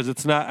 Because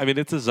it's not, I mean,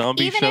 it's a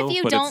zombie show,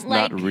 but it's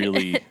not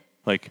really,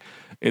 like,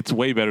 it's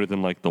way better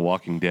than, like, The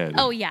Walking Dead.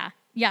 Oh, yeah.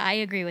 Yeah, I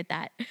agree with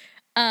that.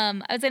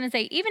 I was going to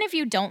say, even if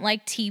you don't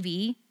like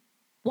TV,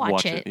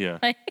 watch it. Yeah.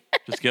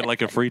 Just get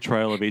like a free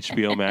trial of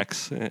HBO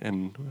Max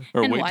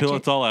or wait till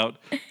it's all out.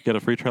 Get a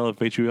free trial of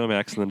HBO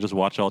Max and then just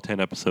watch all 10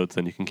 episodes.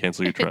 Then you can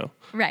cancel your trial.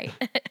 Right.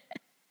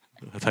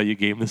 That's how you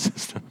game the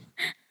system.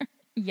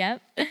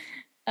 Yep.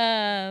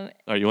 All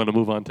right, you want to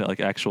move on to like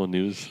actual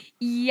news?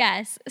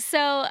 Yes.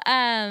 So,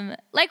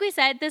 like we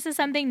said, this is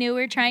something new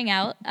we're trying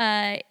out.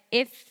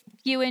 If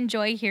you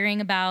enjoy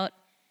hearing about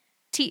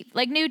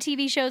like new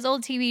TV shows,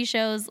 old TV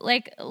shows,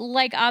 like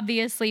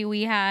obviously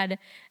we had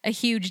a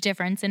huge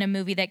difference in a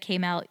movie that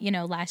came out,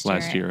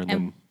 last year. And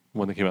then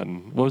one that came out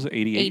in, what was it,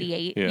 88?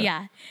 88,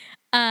 yeah.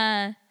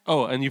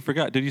 Oh, and you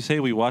forgot, did you say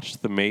we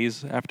watched The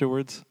Maze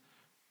afterwards?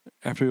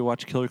 After we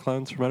watched Killer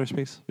Clowns from Outer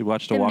Space? We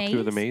watched a walkthrough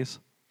of The Maze?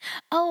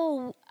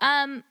 Oh,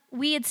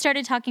 we had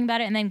started talking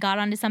about it and then got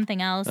onto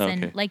something else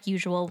and like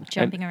usual,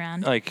 jumping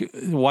around. Like,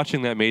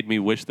 watching that made me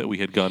wish that we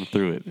had gone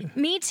through it.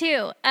 Me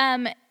too.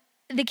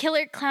 The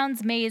Killer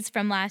Clowns Maze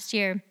from last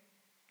year,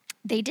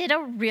 they did a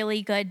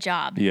really good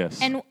job.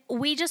 Yes. And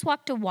we just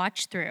walked a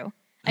walkthrough.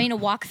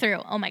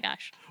 Oh my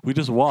gosh. We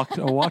just walked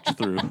a watch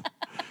through.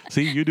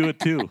 See, you do it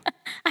too.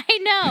 I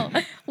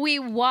know. We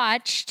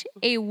watched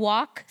a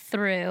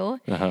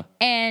walkthrough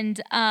and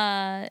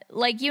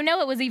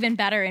it was even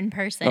better in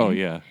person. Oh,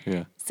 yeah.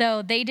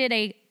 So they did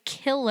a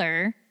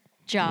killer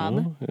job.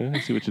 Oh, yeah, I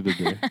see what you did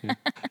there. Yeah.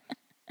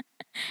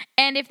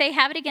 And if they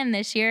have it again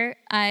this year,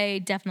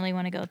 I definitely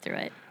want to go through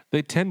it.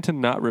 They tend to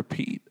not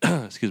repeat,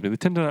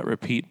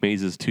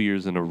 mazes 2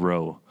 years in a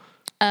row.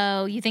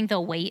 Oh, you think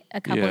they'll wait a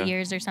couple of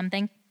years or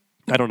something?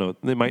 I don't know.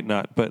 They might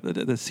not, but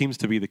that seems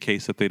to be the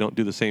case that they don't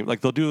do the same.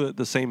 Like they'll do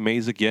the same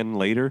maze again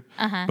later,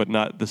 but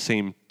not the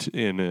same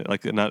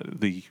not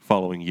the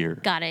following year.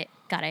 Got it.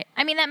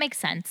 I mean, that makes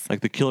sense.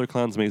 Like the Killer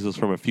Clowns maze was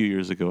from a few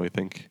years ago, I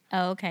think.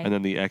 Oh, okay. And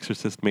then the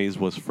Exorcist maze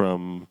was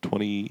from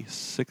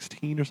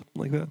 2016 or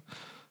something like that.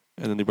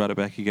 And then they brought it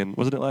back again.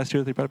 Wasn't it last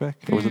year that they brought it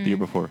back? Or was it the year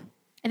before?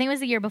 I think it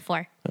was the year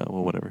before.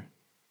 Well, whatever.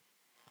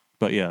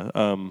 But yeah,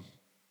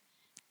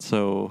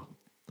 so,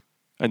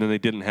 and then they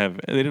didn't have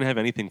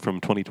anything from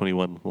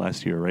 2021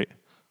 last year, right?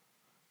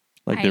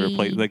 Like they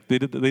replaced, like they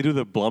do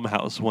the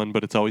Blumhouse one,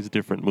 but it's always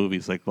different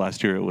movies. Like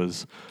last year it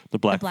was the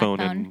Black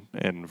Phone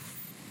and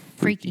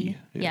Freaky.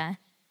 Yeah.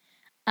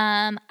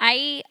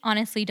 I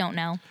honestly don't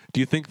know. Do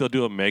you think they'll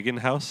do a Megan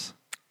House?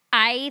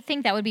 I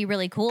think that would be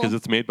really cool. Because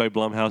it's made by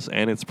Blumhouse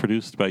and it's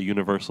produced by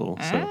Universal.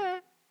 So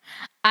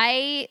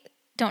I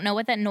don't know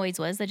what that noise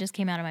was that just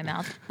came out of my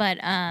mouth, but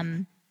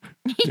I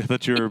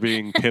thought you were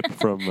being Pip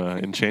from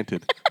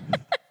Enchanted.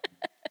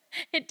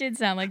 It did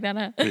sound like that,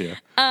 huh?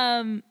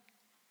 Yeah.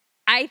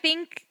 I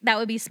think that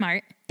would be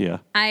smart. Yeah.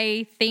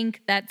 I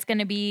think that's going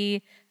to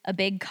be a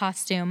big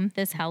costume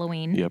this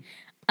Halloween. Yep.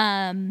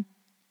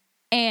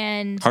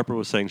 And Harper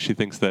was saying she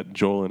thinks that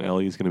Joel and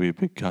Ellie is going to be a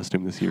big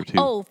costume this year too.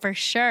 oh, for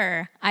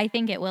sure. I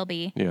think it will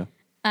be. Yeah.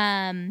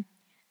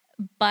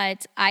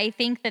 But I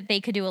think that they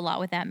could do a lot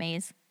with that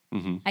maze.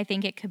 Mm-hmm. I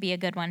think it could be a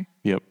good one.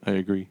 Yep, I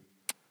agree.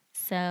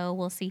 So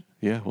we'll see.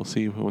 Yeah, we'll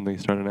see when they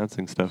start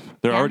announcing stuff.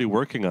 They're Yeah. already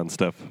working on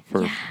stuff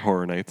for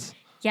Horror Nights.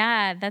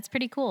 Yeah, that's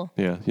pretty cool.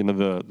 Yeah, you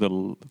know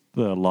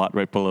the lot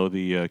right below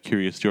the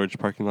Curious George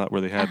parking lot where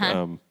they had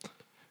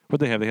what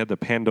they have? They had the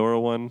Pandora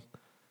one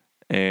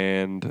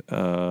and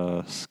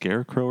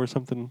Scarecrow or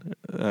something,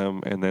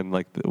 and then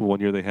like one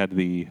year they had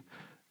the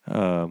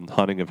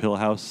Haunting of Hill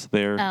House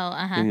there. Oh,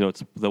 uh-huh. And, you know,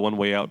 it's the one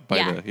way out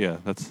by Yeah.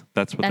 that's what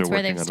That's they're where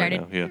working they've on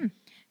started. right now. Yeah,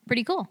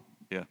 Pretty cool.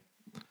 yeah,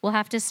 We'll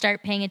have to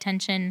start paying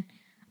attention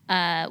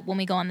when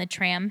we go on the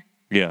tram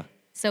yeah.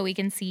 so we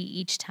can see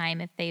each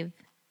time if They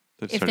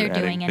they're started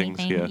doing adding things,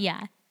 anything. yeah.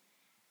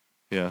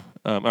 Yeah.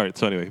 Yeah. All right.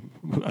 So anyway,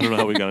 I don't know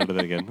how we got into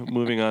that again.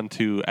 Moving on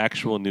to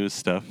actual news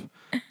stuff.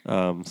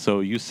 So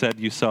you said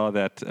you saw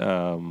that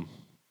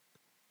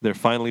they're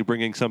finally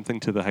bringing something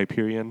to the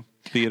Hyperion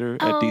Theater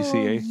at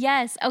DCA.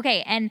 Yes.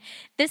 Okay. And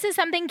this is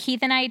something Keith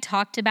and I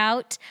talked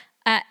about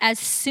as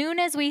soon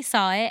as we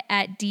saw it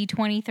at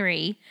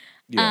D23.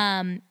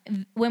 Yeah.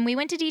 When we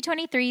went to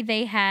D23,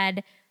 they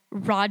had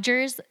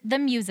Rogers the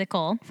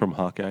musical. From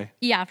Hawkeye.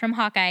 Yeah, from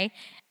Hawkeye.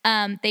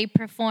 They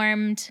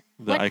performed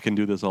The I Can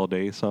Do This All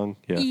Day song.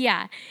 Yeah.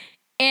 Yeah.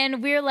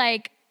 And we're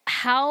like,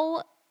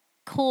 how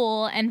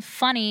cool and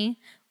funny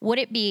would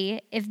it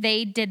be if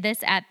they did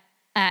this at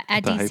the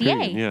DCA?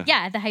 Hyperion,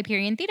 yeah. At the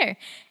Hyperion Theater.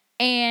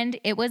 And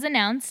it was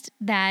announced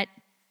that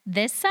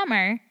this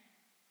summer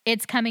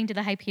it's coming to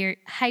the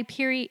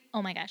Hyperion.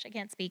 Oh my gosh, I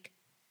can't speak.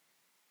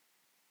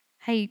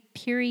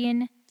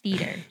 Hyperion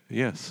Theater.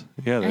 Yes.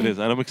 Yeah, that is.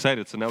 And I'm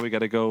excited. So now we got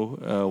to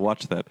go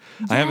watch that.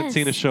 I haven't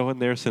seen a show in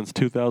there since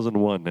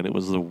 2001, and it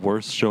was the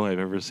worst show I've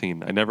ever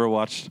seen. I never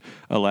watched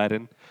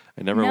Aladdin.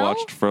 I never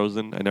watched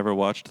Frozen. I never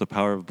watched The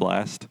Power of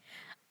Blast.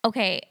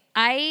 Okay,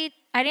 I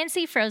didn't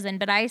see Frozen,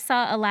 but I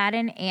saw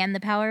Aladdin and The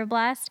Power of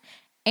Blast,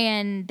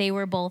 and they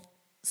were both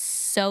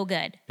so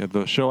good. Yeah,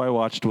 the show I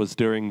watched was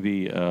during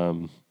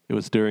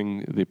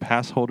the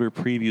pass holder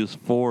previews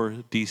for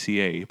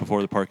DCA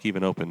before the park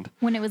even opened.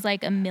 When it was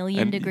like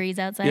 1,000,000 degrees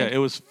outside. Yeah, it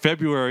was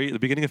February, the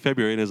beginning of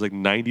February, and it was like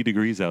 90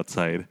 degrees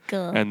outside.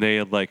 Cool. And they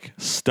had like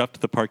stuffed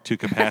the park to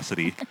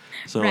capacity.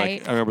 So Right.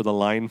 like I remember the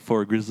line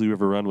for Grizzly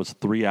River Run was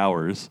 3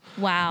 hours.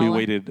 Wow. We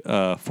waited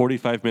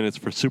 45 minutes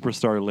for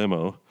Superstar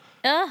Limo.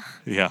 Ugh,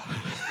 Yeah.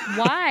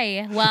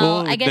 why? Well,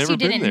 Well, I guess never you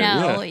been didn't there,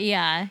 know.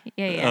 Yeah.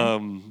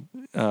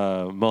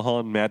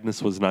 Mulholland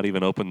Madness was not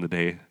even open the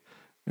day.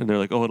 And they're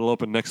like, oh, it'll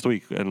open next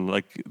week. And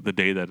like the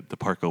day that the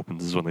park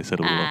opens is when they said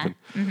it will open.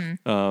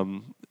 Mm-hmm.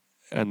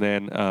 And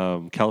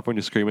then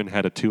California Screamin'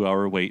 had a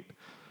 2-hour wait.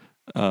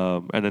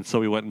 And then so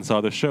we went and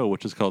saw the show,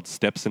 which is called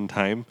Steps in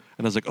Time.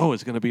 And I was like, oh,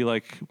 it's going to be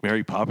like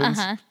Mary Poppins.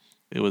 Uh-huh.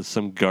 It was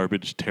some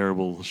garbage,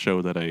 terrible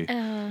show that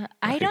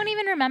I don't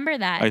even remember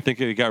that. I think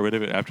they got rid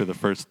of it after the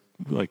first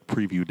like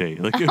preview day.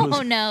 Like it was,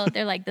 Oh no,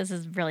 they're like, this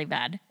is really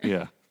bad.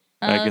 Yeah.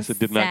 I guess it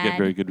did not get sad.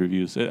 very good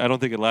reviews. I don't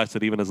think it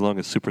lasted even as long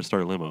as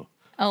Superstar Limo.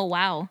 Oh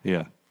wow.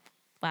 Yeah.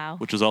 Wow.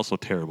 Which is also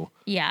terrible.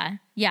 Yeah.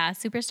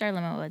 Superstar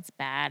Limo was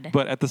bad.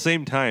 But at the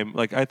same time,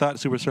 like I thought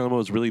Superstar Limo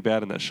was really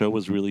bad and that show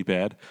was really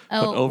bad.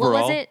 Oh, but overall,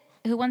 what was it?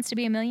 Who Wants to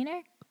Be a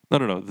Millionaire?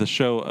 No. The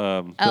show,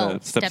 the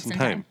Steps in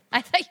Time.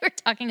 I thought you were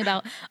talking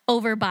about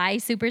Over by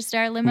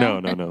Superstar Limo.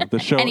 No. The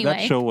show, Anyway.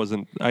 that show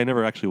wasn't. I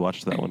never actually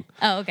watched that one.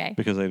 Oh, okay.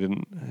 Because I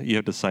didn't. You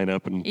had to sign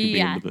up and be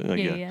Yeah. into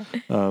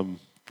the.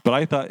 But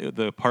I thought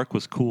the park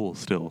was cool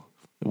still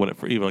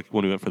even like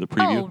when we went for the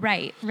preview. Oh,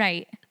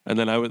 right. And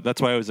then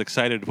that's why I was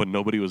excited when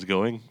nobody was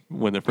going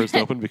when it first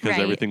opened because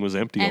Right. everything was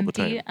empty all the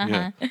time.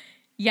 Uh-huh.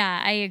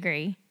 Yeah, I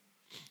agree.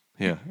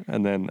 Yeah.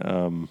 And then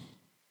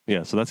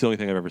so that's the only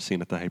thing I've ever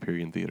seen at the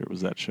Hyperion Theater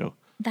was that show.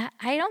 That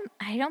I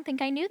don't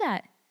think I knew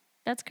that.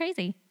 That's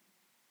crazy.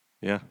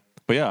 Yeah.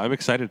 But yeah, I'm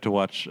excited to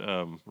watch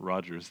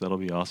Rogers. That'll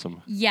be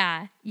awesome.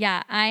 Yeah.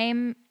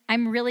 I'm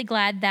really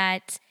glad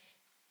that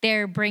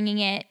they're bringing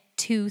it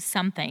to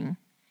something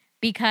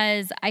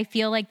because I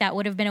feel like that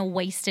would have been a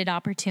wasted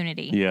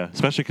opportunity. Yeah,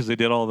 especially because they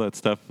did all that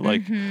stuff.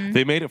 Like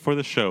they made it for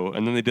the show,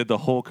 and then they did the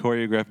whole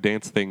choreographed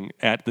dance thing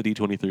at the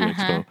D23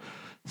 Expo.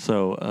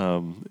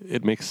 So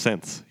it makes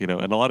sense, you know.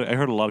 And I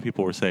heard a lot of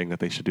people were saying that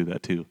they should do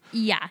that too.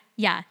 Yeah.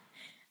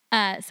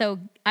 So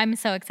I'm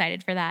so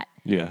excited for that.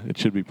 Yeah, it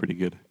should be pretty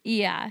good.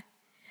 Yeah.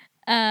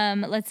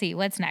 Let's see.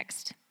 What's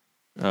next?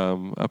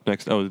 Up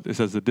next, it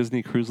says the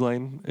Disney Cruise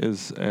Line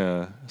is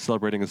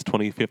celebrating its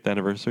 25th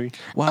anniversary.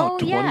 Wow,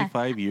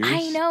 25 years.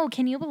 I know.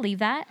 Can you believe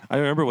that? I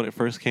remember when it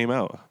first came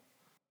out.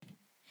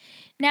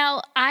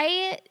 Now,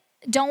 I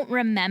don't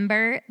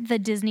remember the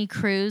Disney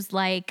cruise.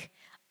 Like,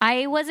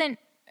 I wasn't,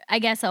 I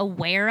guess,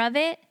 aware of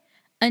it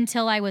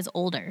until I was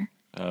older.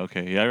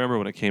 Okay. Yeah, I remember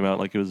when it came out,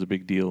 like it was a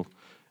big deal.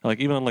 Like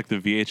even on like the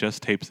VHS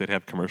tapes, they'd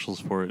have commercials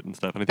for it and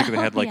stuff. And I think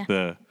they had like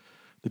the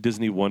The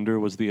Disney Wonder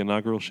was the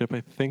inaugural ship,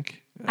 I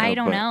think. I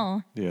don't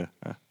know. Yeah,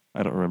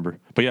 I don't remember.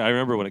 But yeah, I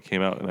remember when it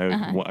came out, and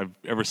I've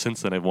ever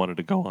since then I've wanted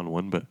to go on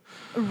one, but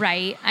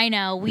Right, I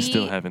know. we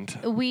still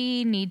haven't.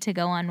 We need to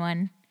go on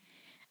one.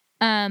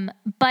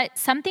 But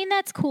something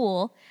that's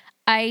cool,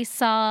 I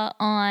saw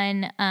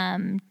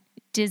on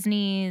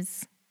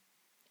Disney's,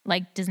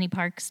 like Disney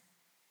Parks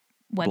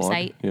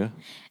website. Blog? Yeah.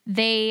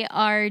 They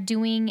are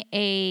doing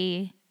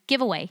a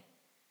giveaway.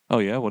 Oh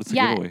yeah, what's the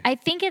giveaway? I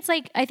think it's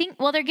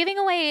well, they're giving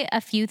away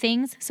a few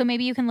things, so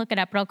maybe you can look it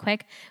up real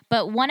quick.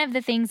 But one of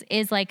the things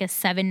is like a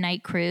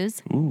 7-night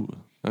cruise. Ooh,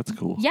 that's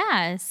cool.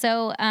 Yeah,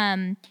 so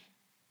I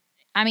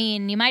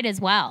mean, you might as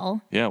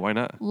well. Yeah, why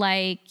not?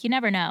 Like, you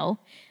never know.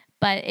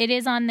 But it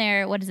is on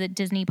their, what is it,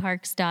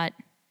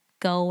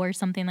 disneyparks.go or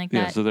something like that.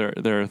 Yeah, so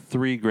there are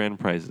 3 grand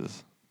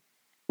prizes.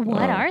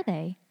 What are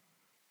they?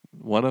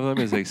 One of them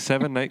is a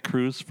 7-night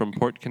cruise from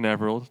Port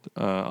Canaveral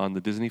on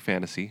the Disney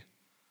Fantasy.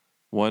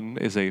 One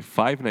is a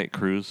 5-night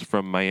cruise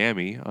from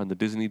Miami on the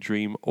Disney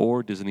Dream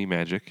or Disney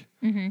Magic.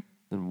 Mm-hmm.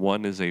 And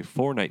one is a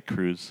 4-night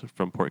cruise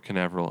from Port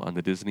Canaveral on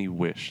the Disney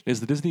Wish.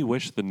 Is the Disney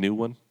Wish the new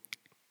one?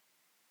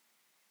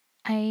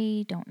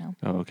 I don't know.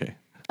 Oh, okay.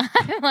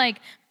 I'm like,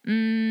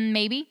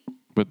 maybe.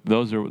 But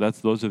those are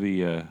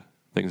the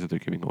things that they're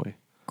giving away.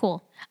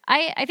 Cool.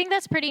 I think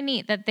that's pretty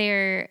neat that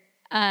they're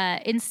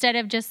instead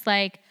of just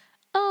like,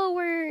 oh,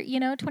 we're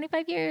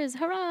 25 years,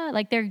 hurrah!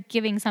 Like they're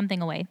giving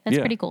something away. That's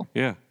pretty cool.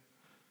 Yeah.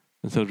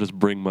 Instead of just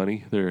bring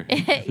money, they're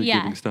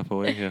giving stuff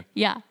away. Yeah.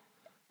 Yeah.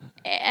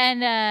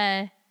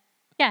 And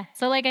yeah.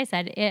 So like I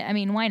said, I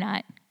mean, why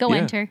not? Go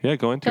enter. Yeah,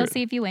 go enter. Go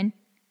see if you win.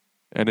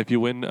 And if you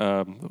win,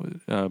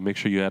 make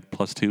sure you add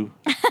 +2.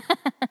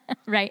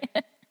 Right.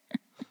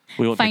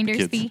 We won't Finder's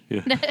take the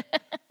kids. fee. Yeah.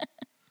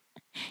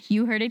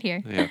 You heard it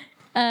here. Yeah.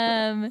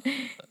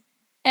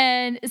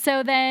 And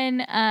so then,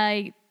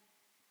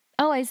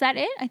 is that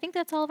it? I think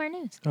that's all of our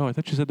news. Oh, I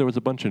thought you said there was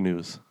a bunch of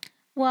news.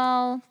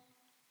 Well,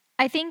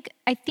 I think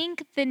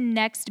the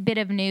next bit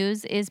of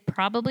news is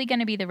probably going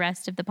to be the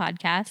rest of the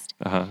podcast.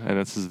 And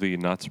this is the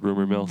Knott's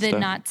rumor mill stuff. The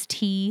Knott's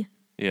tea.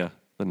 Yeah,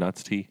 the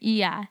Knott's tea.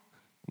 Yeah.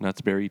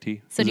 Knott's berry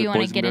tea. So do you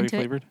want to get into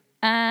flavored?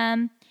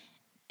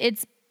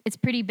 it? It's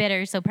pretty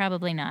bitter, so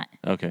probably not.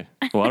 Okay.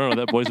 Well, I don't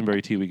know. That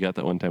boysenberry tea we got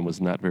that one time was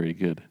not very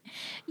good.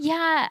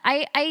 Yeah,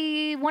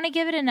 I want to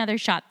give it another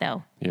shot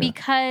though,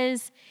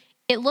 because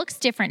it looks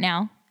different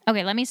now.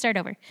 Okay, let me start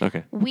over.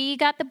 Okay. We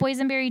got the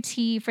boysenberry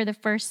tea for the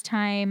first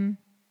time.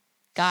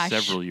 Gosh,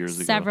 several years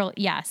ago.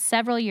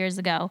 Several years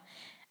ago,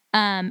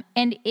 and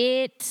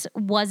it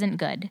wasn't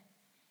good.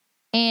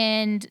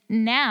 And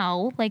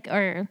now, like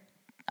our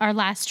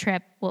last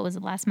trip, what was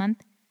it, last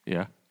month?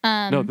 Yeah.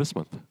 No, this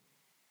month.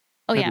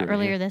 Oh February,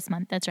 earlier this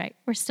month. That's right.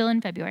 We're still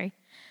in February.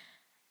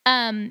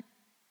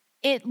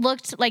 It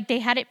looked like they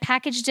had it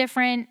packaged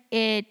different.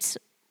 It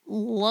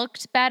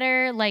looked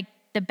better. Like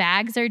the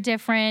bags are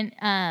different.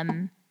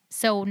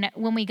 So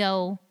when we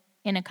go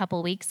in a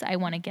couple weeks, I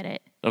want to get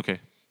it. Okay.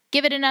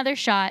 Give it another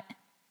shot.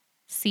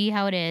 See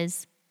how it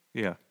is.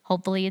 Yeah.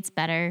 Hopefully it's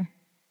better.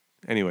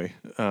 Anyway,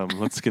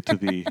 let's get to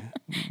the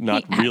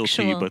not real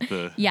tea, but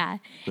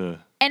the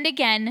And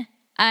again,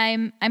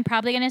 I'm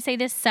probably going to say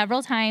this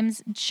several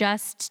times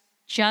just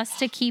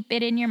to keep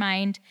it in your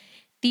mind.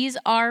 These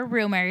are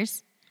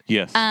rumors.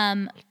 Yes.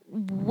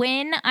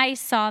 When I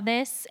saw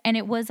this, and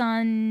it was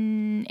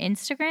on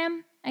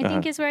Instagram, I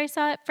think is where I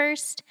saw it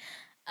first.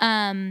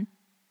 I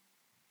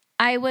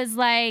was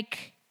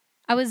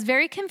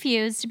very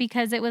confused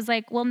because it was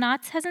like, well,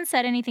 Knott's hasn't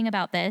said anything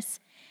about this.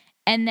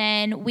 And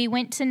then we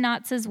went to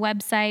Knott's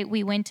website,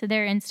 we went to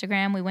their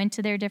Instagram, we went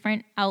to their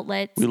different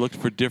outlets. We looked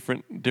for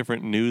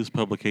different news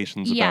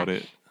publications about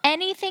it.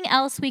 Anything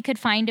else we could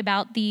find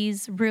about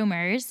these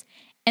rumors,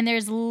 and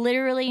there's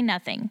literally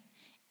nothing.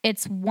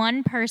 It's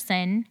one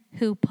person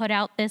who put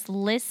out this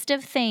list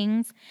of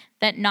things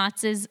that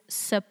Knott's is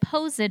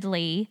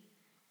supposedly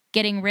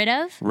getting rid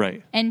of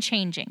and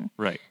changing.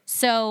 Right.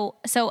 So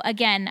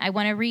again, I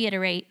want to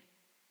reiterate,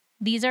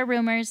 these are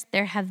rumors.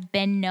 There have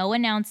been no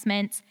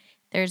announcements.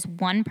 There's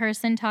one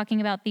person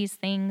talking about these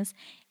things,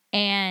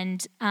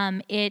 and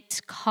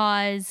it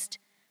caused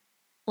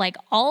like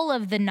all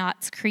of the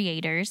Knott's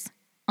creators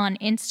on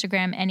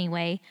Instagram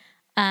anyway.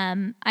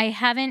 I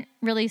haven't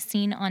really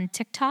seen on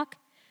TikTok.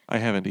 I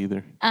haven't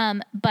either.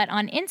 But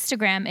on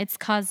Instagram, it's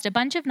caused a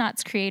bunch of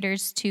Knott's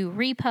creators to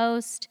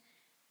repost,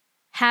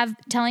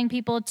 telling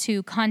people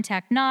to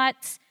contact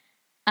Knott's,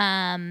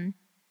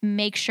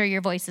 make sure your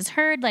voice is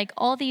heard, like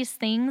all these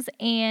things.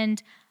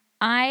 And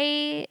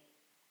I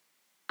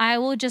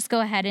will just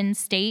go ahead and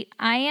state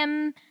I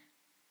am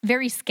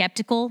very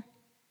skeptical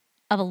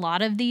of a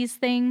lot of these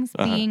things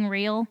being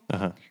real.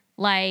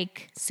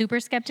 Like super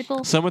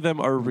skeptical. Some of them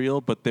are real,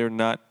 but they're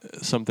not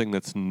something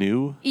that's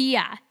new.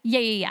 Yeah.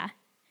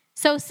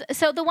 So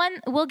the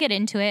one, we'll get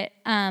into it.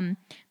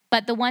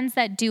 But the ones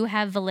that do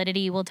have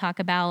validity, we'll talk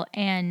about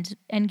and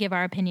give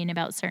our opinion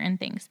about certain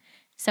things.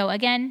 So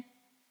again,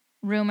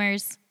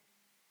 rumors.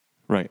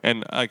 Right.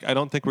 And I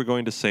don't think we're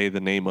going to say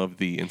the name of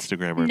the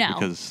Instagrammer No.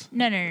 because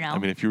No. I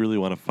mean, if you really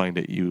want to find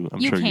it,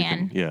 I'm You sure can. you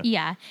can. Yeah.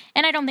 Yeah.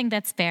 And I don't think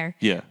that's fair.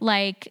 Yeah.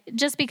 Like,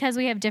 just because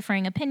we have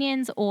differing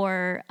opinions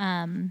or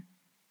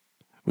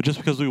Well, just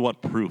because we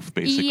want proof,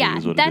 basically, yeah,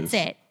 is what that's it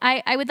is. it.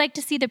 I would like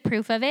to see the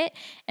proof of it.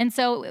 And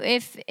so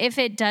if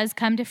it does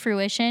come to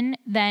fruition,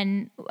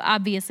 then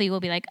obviously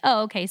we'll be like,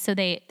 oh, okay, so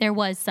there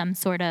was some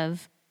sort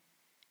of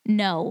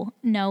no,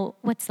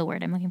 what's the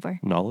word I'm looking for?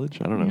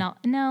 Knowledge? I don't know.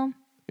 No.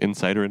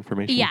 Insider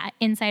information? Yeah,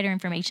 insider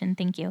information.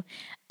 Thank you.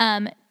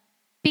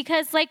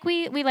 Because like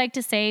we like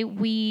to say,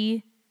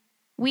 we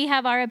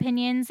have our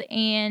opinions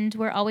and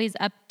we're always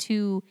up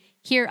to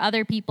hear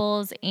other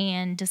people's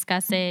and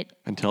discuss it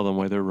And tell them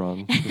why they're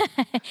wrong.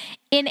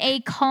 in a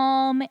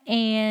calm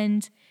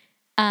and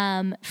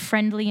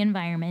friendly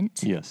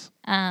environment. Yes.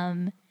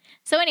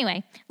 So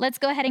anyway, let's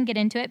go ahead and get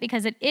into it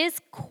because it is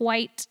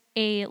quite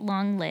a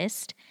long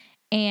list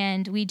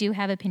and we do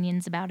have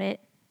opinions about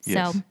it.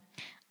 Yes. So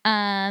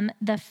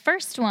the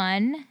first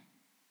one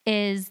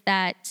is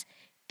that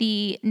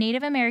the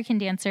Native American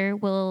dancer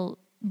will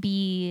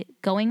be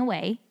going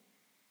away.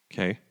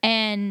 Okay.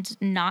 And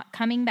not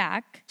coming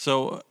back.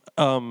 So,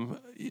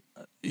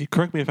 you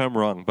correct me if I'm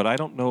wrong, but I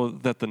don't know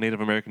that the Native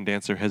American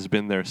dancer has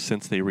been there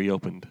since they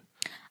reopened.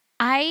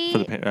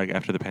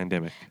 After the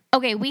pandemic.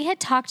 Okay, we had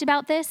talked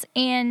about this,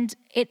 and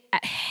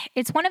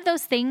it's one of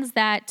those things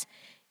that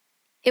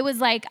it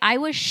was like I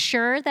was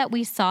sure that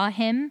we saw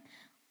him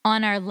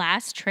on our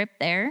last trip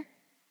there,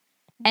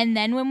 and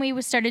then when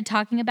we started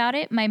talking about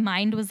it, my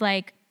mind was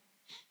like,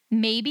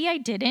 maybe I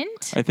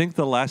didn't. I think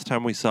the last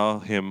time we saw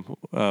him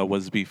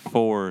was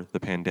before the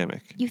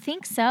pandemic. You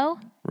think so?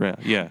 Right.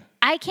 Yeah.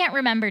 I can't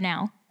remember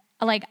now.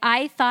 Like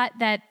I thought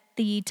that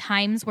the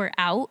times were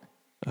out.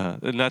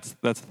 And that's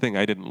the thing.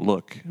 I didn't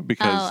look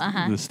because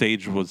the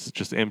stage was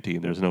just empty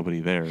and there's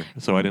nobody there,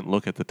 so I didn't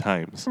look at the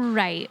times.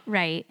 Right.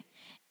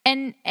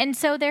 And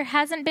so there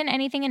hasn't been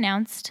anything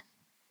announced,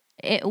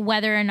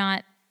 whether or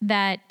not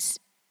that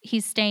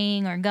he's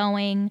staying or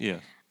going. Yeah.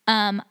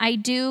 I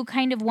do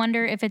kind of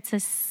wonder if it's a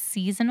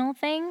seasonal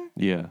thing.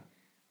 Yeah.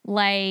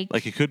 Like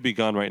he could be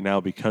gone right now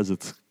because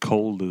it's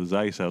cold as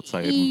ice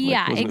outside.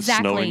 Yeah, wasn't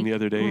exactly. It snowing the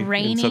other day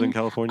Raining. in Southern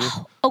California?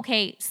 Oh,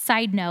 okay,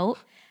 side note.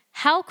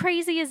 How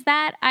crazy is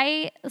that?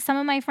 Some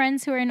of my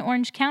friends who are in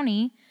Orange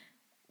County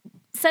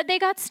said they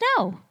got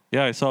snow.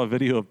 Yeah, I saw a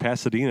video of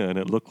Pasadena, and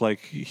it looked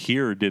like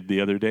here did the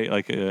other day,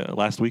 like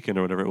last weekend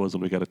or whatever it was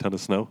when we got a ton of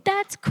snow.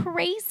 That's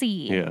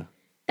crazy. Yeah.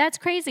 That's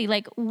crazy.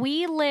 Like,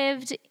 we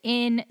lived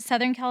in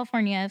Southern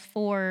California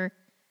for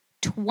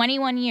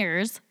 21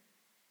 years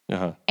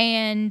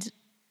and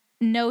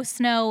no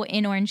snow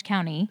in Orange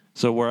County.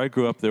 So where I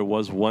grew up, there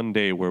was one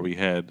day where we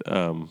had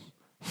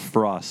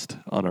frost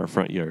on our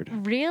front yard.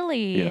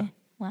 Really? Yeah.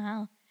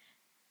 Wow.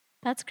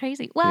 That's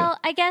crazy. Well,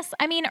 I guess,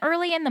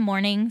 early in the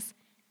mornings,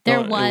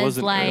 it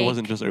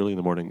wasn't just early in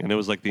the morning, and it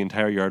was like the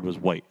entire yard was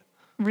white.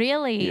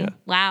 Really? Yeah.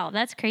 Wow,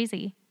 that's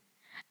crazy.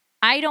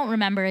 I don't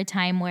remember a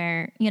time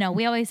where,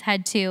 we always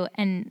had to,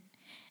 and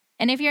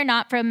if you're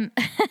not from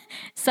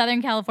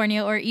Southern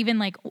California or even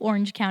like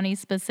Orange County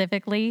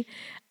specifically,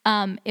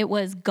 it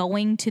was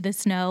going to the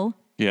snow.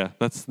 Yeah,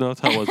 that's how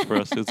it was for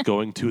us. It's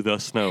going to the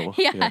snow.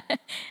 Yeah.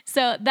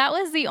 So that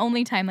was the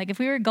only time. Like if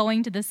we were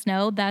going to the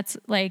snow, that's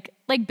like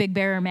Big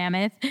Bear or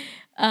Mammoth.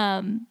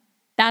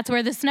 That's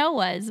where the snow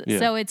was. Yeah.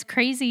 So it's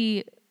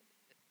crazy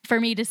for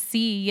me to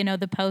see,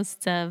 the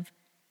posts of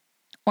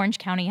Orange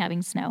County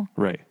having snow.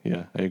 Right.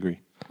 Yeah, I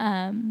agree.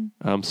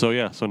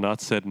 So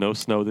Knott said no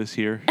snow this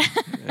year,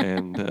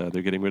 and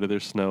they're getting rid of their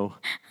snow.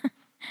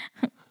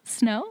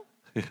 Snow?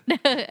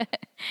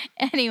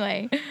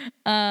 Anyway,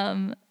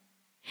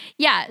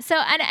 yeah. So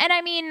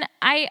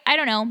I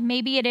don't know.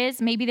 Maybe it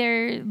is. Maybe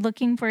they're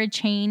looking for a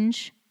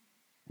change.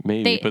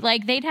 Maybe,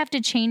 they'd have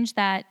to change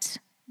that.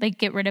 Like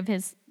get rid of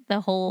the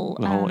whole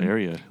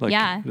area.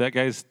 That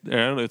guy's. I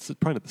don't know. It's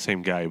probably not the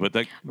same guy, but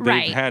they've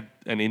had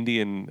an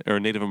Indian or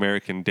Native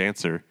American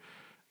dancer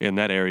in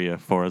that area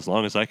for as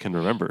long as I can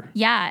remember.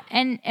 Yeah,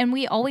 and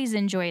we always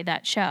enjoy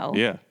that show.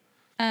 Yeah.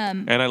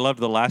 And I loved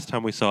the last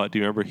time we saw it. Do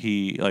you remember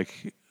he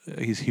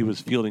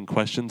was fielding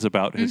questions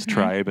about his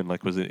tribe and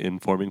was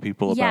informing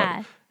people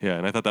about. Yeah,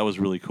 and I thought that was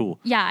really cool.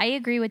 Yeah, I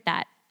agree with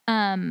that.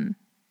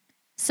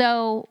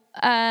 So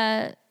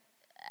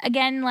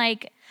again,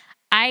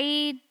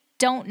 I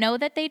don't know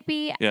that they'd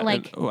be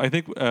I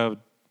think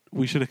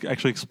we should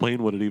actually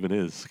explain what it even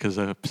is because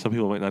some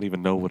people might not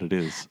even know what it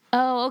is.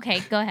 Oh,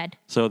 okay. Go ahead.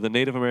 So the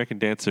Native American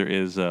dancer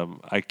is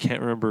I can't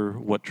remember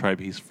what tribe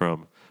he's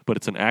from, but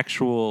it's an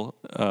actual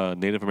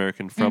Native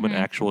American from an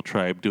actual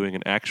tribe doing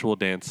an actual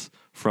dance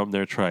from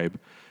their tribe.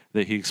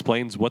 That he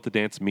explains what the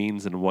dance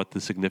means and what the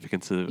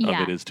significance of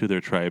it is to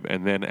their tribe,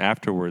 and then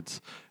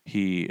afterwards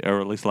or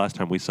at least last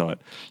time we saw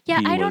it.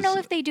 Yeah, I don't know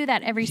if they do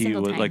that every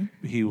single time.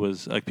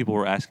 People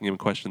were asking him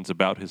questions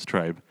about his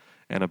tribe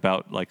and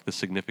about the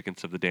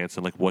significance of the dance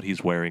and what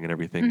he's wearing and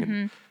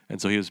everything, and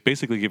so he was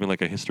basically giving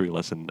a history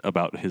lesson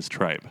about his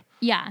tribe.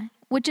 Yeah,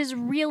 which is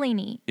really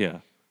neat. Yeah,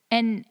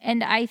 and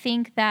I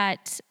think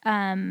that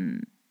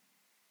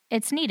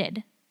it's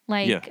needed.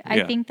 Like, Yeah, I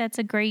yeah. think that's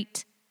a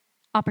great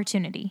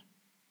opportunity.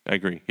 I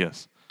agree.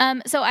 Yes.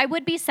 So I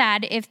would be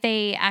sad if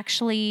they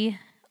actually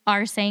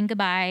are saying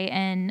goodbye.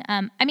 And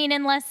I mean,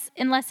 unless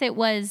it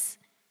was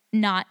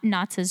not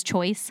Knott's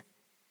choice,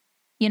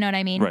 you know what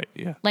I mean? Right.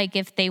 Yeah. Like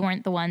if they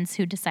weren't the ones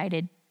who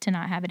decided to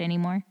not have it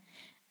anymore.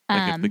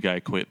 Like if the guy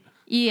quit.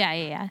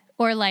 Yeah.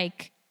 Or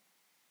like,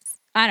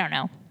 I don't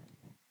know,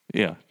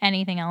 Yeah.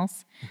 anything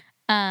else.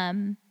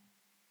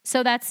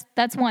 So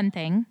that's one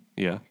thing.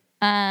 Yeah.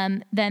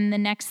 Then the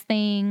next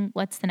thing,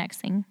 what's the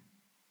next thing?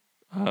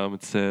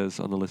 It says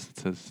on the list. It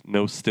says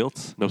no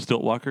stilts, no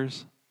stilt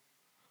walkers.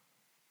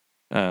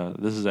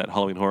 This is at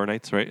Halloween Horror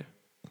Nights, right?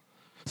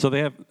 So they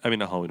have. I mean,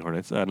 not Halloween Horror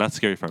Nights. Not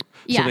Scary Farm.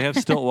 Yeah. So they have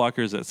stilt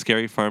walkers at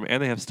Scary Farm,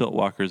 and they have stilt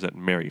walkers at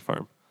Merry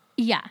Farm.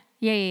 Yeah.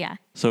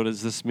 So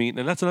does this mean?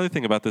 And that's another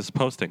thing about this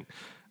posting.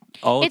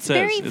 All It's it says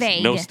very is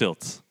vague. no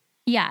stilts.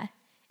 Yeah.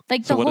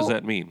 Like So what does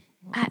that mean?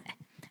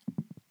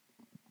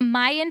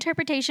 My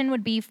interpretation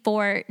would be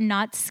for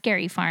not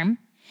Scary Farm,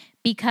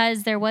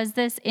 because there was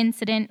this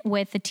incident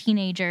with a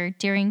teenager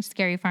during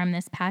Scary Farm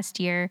this past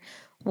year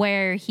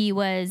where he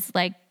was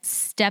like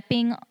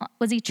stepping.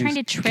 Was he trying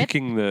to trip?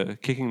 Kicking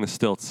the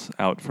stilts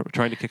out,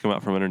 trying to kick them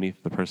out from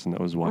underneath the person that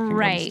was walking on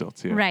the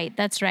stilts. Yeah. Right.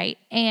 That's right.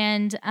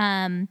 And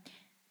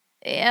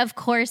of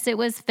course, it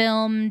was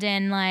filmed,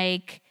 and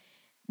like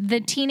the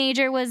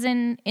teenager was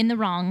in the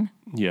wrong.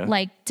 Yeah.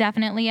 Like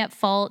definitely at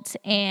fault,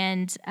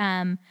 and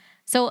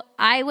so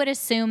I would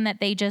assume that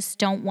they just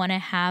don't want to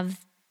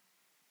have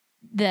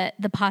the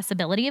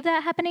possibility of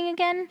that happening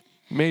again.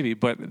 Maybe,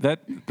 but that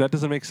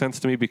doesn't make sense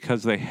to me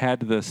because they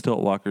had the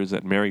stilt walkers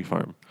at Merry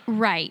Farm.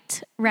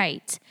 Right.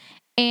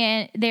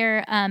 And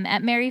they're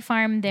at Merry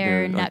Farm,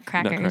 they're Like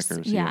nutcrackers.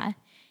 nutcrackers, Yeah.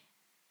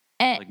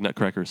 Like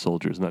nutcracker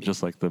soldiers, not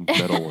just like the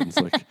metal ones.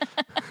 Like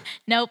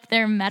Nope,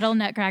 they're metal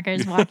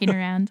nutcrackers walking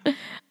around.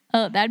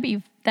 Oh, that'd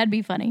be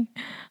funny.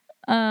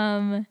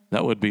 that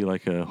would be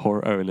like a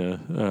horror, I mean,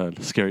 a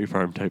Scary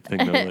Farm type thing,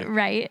 though. Like,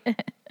 Right.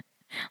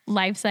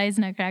 Life-size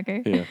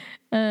nutcracker.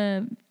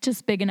 yeah,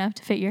 Just big enough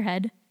to fit your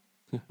head.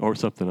 or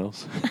something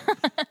else.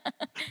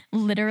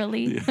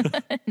 Literally.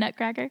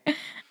 Nutcracker.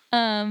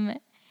 So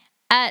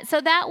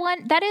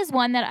that is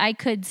one that I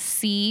could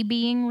see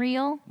being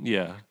real.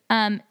 Yeah,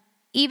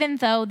 Even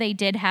though they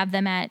did have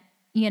them at,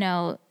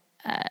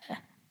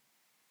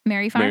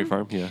 Merry Farm. Merry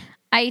Farm. Yeah,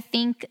 I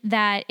think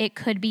that it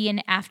could be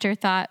an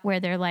afterthought where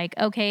they're like,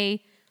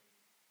 okay,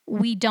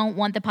 we don't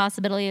want the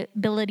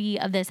possibility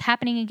of this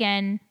happening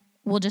again.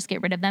 We'll just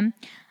get rid of them.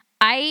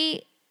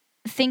 I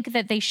think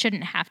that they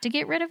shouldn't have to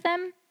get rid of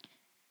them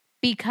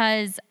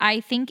because I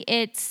think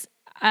it's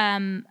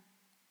one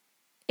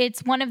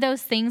of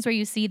those things where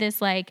you see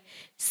this like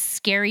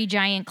scary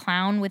giant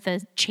clown with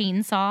a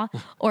chainsaw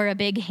or a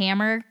big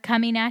hammer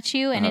coming at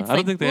you, and it's I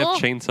don't think they have "Whoa."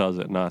 chainsaws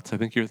at Knott's. I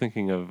think you're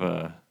thinking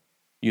of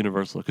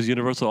Universal, because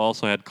Universal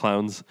also had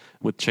clowns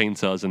with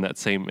chainsaws in that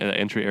same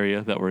entry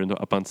area that were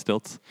up on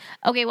stilts.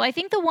 Okay, well, I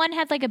think the one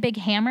had like a big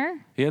hammer.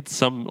 He had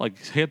some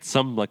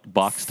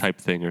box type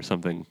thing or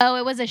something. Oh,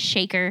 it was a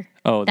shaker.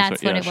 Oh,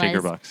 that's right. what it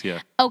shaker was. box.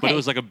 Yeah. Okay. But it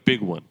was like a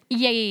big one.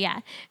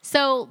 Yeah.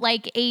 So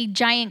like a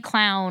giant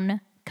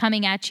clown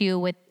coming at you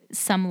with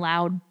some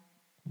loud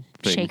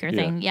shaker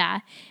thing. Yeah.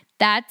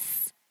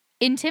 That's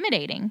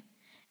intimidating.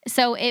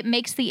 So it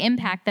makes the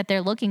impact that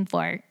they're looking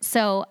for.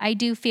 So I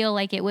do feel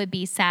like it would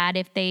be sad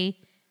if they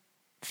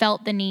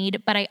felt the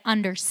need, but I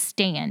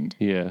understand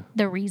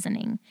the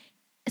reasoning.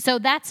 So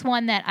that's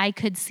one that I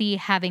could see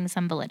having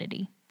some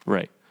validity.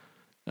 Right.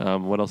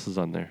 What else is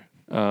on there?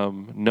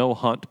 No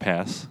haunt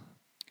pass.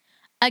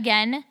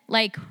 Again,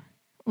 like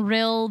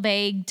real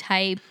vague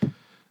type.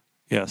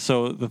 Yeah.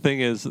 So the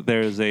thing is,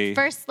 there's a.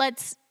 First,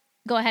 let's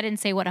go ahead and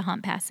say what a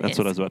haunt pass is. That's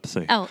what I was about to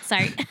say. Oh,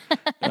 sorry.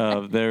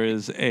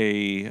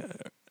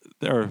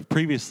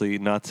 Previously,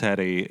 Knott's had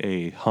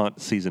a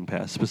haunt season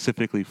pass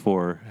specifically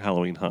for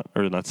Halloween haunt,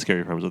 or not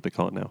Scary Farm is what they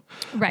call it now.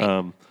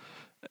 Right.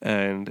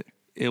 And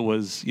it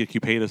was, you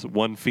paid us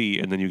one fee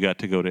and then you got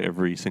to go to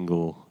every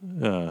single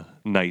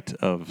night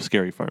of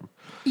Scary Farm.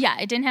 Yeah,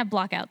 it didn't have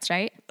blockouts,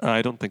 right?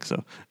 I don't think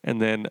so.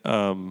 And then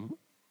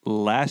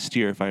last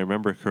year, if I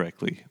remember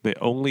correctly, they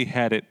only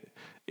had it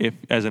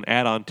as an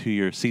add-on to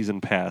your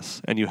season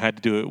pass, and you had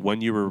to do it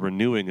when you were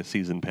renewing a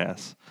season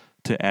pass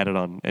to add it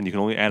on, and you can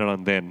only add it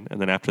on then,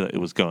 and then after that, it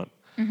was gone.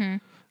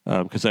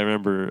 Because I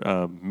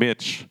remember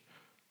Mitch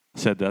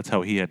said that's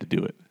how he had to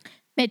do it.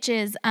 Mitch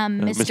is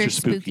Mr.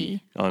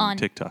 Spooky on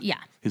TikTok. Yeah.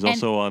 He's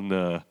also on,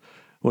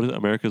 what is it,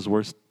 America's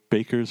Worst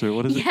Bakers, or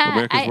what is it?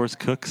 America's Worst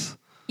Cooks?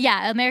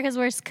 Yeah, America's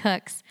Worst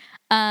Cooks,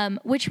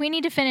 which we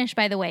need to finish,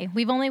 by the way.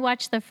 We've only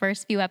watched the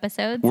first few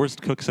episodes.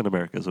 Worst Cooks in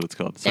America is what it's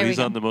called. So there he's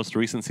on the most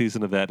recent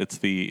season of that. It's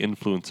the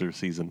influencer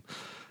season.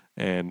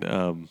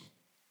 And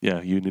yeah,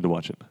 you need to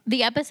watch it.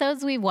 The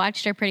episodes we've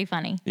watched are pretty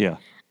funny. Yeah.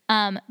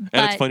 And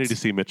it's funny to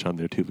see Mitch on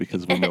there, too,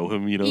 because we know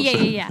him,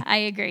 Yeah, I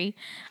agree.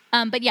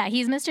 But yeah,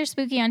 he's Mr.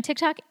 Spooky on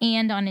TikTok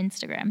and on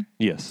Instagram.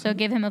 Yes. So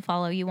give him a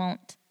follow. You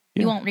won't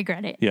You won't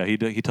regret it. Yeah,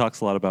 he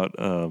talks a lot about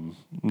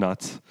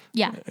Knotts.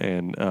 Yeah.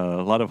 And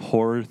a lot of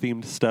horror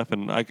themed stuff.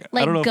 And I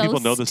Like don't know if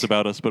people know Ghost. this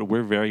about us, but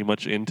we're very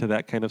much into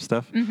that kind of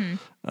stuff.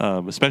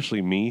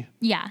 Especially me.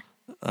 Yeah.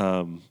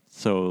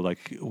 So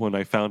like when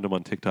I found him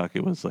on TikTok,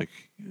 it was like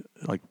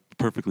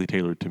perfectly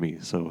tailored to me.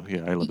 So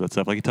yeah, I love that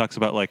stuff. Like he talks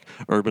about like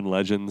urban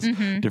legends,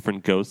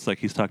 different ghosts. Like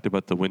he's talked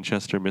about the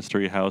Winchester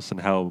Mystery House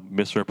and how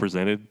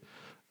misrepresented.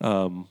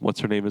 What's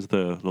her name is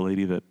the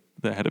lady that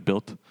had it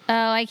built.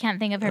 Oh, I can't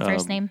think of her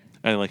first name.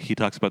 And like he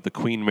talks about the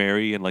Queen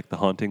Mary and like the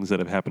hauntings that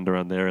have happened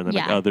around there, and then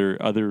like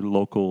other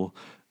local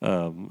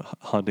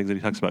hauntings. And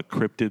he talks about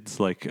cryptids,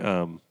 like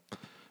I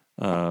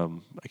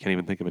can't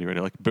even think of any right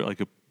now, like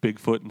a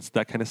Bigfoot and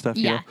that kind of stuff.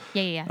 Yeah,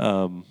 you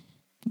know?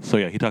 So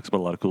yeah, he talks about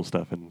a lot of cool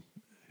stuff and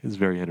is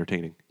very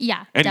entertaining.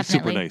 Yeah, and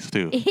definitely. he's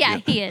super nice too. Yeah,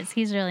 he is.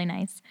 He's really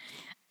nice.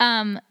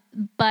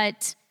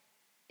 But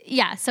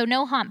yeah, so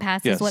no haunt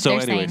pass is what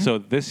they're saying. So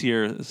this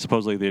year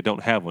supposedly they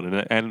don't have one,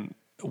 and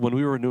when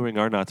we were renewing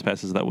our Knott's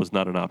passes, that was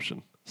not an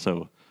option.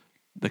 So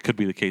that could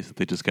be the case that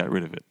they just got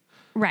rid of it.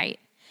 Right.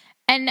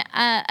 And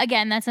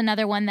again, that's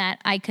another one that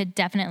I could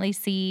definitely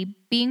see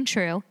being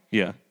true.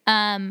 Yeah.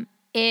 I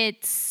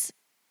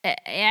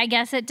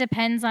guess it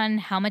depends on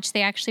how much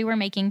they actually were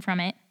making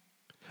from it.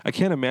 I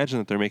can't imagine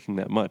that they're making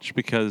that much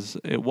because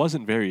it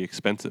wasn't very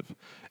expensive,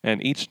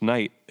 and each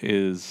night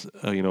is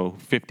 $50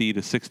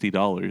 to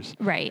 $60.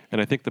 Right. And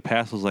I think the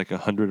pass was like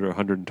 $100 or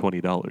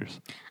 $120.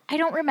 I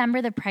don't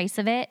remember the price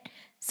of it,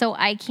 so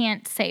I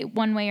can't say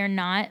one way or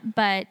not.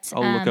 But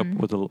I'll look up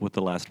what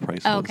the last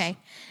price was. Okay,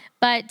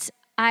 but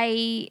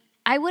I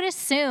would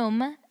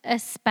assume,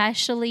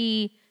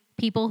 especially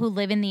people who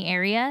live in the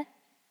area,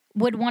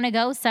 would want to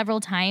go several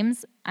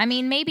times. I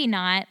mean, maybe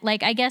not.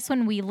 Like I guess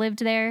when we lived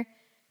there,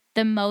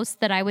 the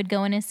most that I would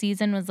go in a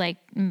season was like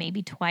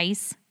maybe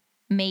twice,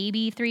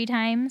 maybe 3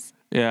 times.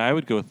 Yeah, I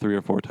would go 3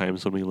 or 4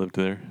 times when we lived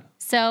there.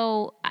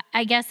 So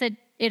I guess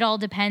it all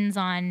depends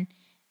on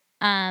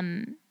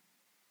the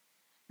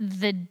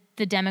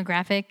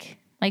demographic,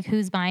 like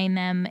who's buying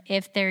them,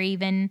 if there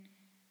even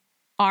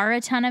are a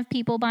ton of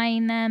people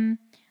buying them.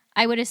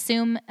 I would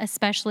assume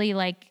especially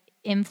like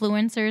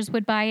influencers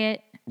would buy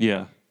it.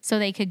 Yeah. So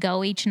they could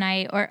go each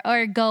night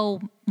or go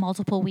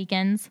multiple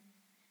weekends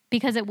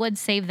because it would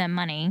save them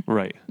money.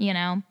 Right. You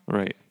know?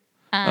 Right.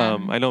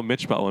 I know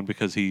Mitch bought one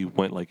because he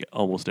went like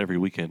almost every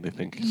weekend, I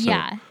think.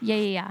 So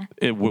Yeah.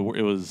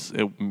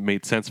 it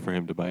made sense for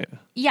him to buy it.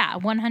 Yeah,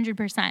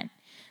 100%.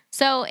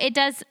 So it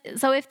does.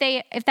 So if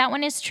that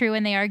one is true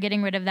and they are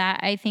getting rid of that,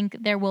 I think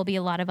there will be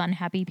a lot of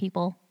unhappy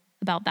people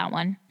about that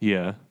one.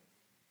 Yeah,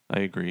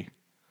 I agree.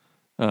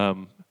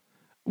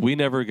 We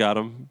never got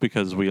them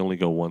because we only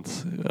go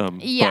once.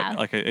 Yeah. But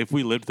like if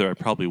we lived there, I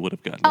probably would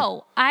have gotten them.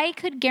 Oh, I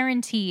could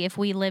guarantee if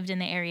we lived in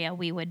the area,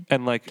 we would get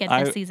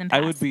the season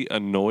pass. I would be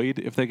annoyed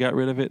if they got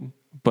rid of it,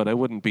 but I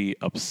wouldn't be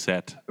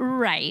upset.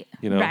 Right.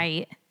 You know?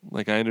 Right.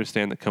 Like I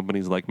understand that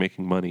companies like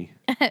making money.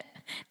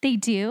 They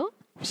do?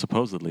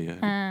 Supposedly.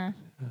 I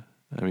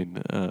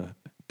mean,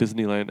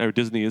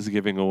 Disney is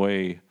giving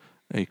away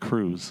a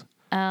cruise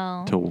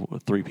to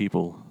 3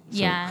 people. So.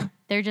 Yeah.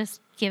 They're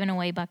just giving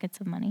away buckets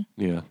of money.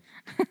 Yeah.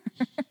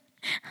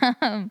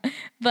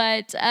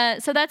 But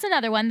so that's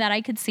another one that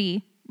I could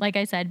see, like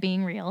I said,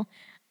 being real.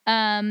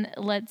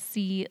 Let's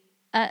see.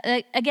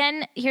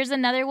 Again, here's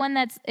another one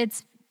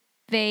it's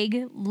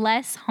vague,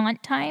 less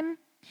haunt time.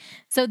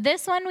 So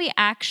this one we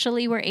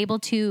actually were able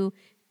to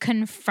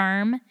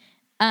confirm.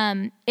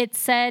 It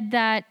said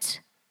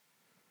that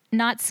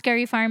Knott's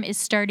Scary Farm is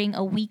starting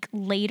a week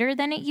later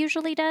than it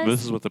usually does.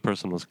 This is what the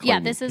person was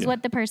claiming. Yeah, this is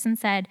what the person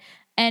said.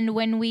 And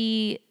when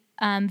we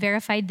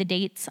verified the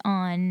dates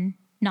on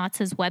Knott's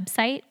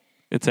website,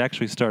 it's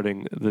actually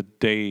starting the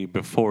day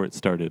before it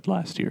started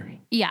last year.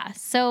 Yeah,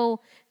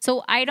 so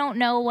I don't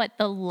know what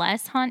the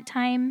less haunt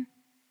time.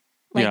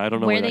 I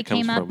don't know where where they that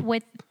comes came up from.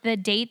 with the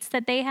dates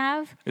that they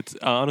have. It's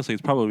honestly,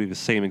 it's probably the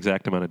same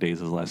exact amount of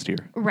days as last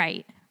year.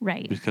 Right.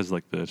 Because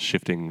like the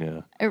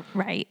shifting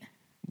right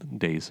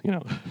days,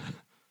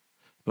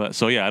 But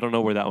so yeah, I don't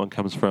know where that one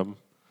comes from.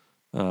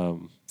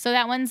 So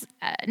that one's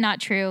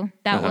not true.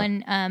 That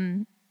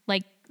one,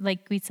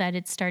 like we said,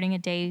 it's starting a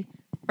day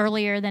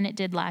earlier than it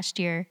did last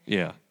year.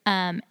 Yeah.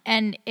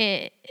 And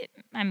I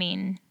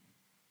mean.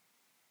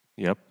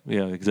 Yep.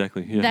 Yeah.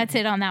 Exactly. Yeah. That's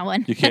it on that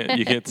one. You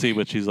can't see,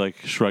 but she's like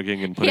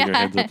shrugging and putting her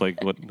hands up.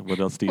 Like, what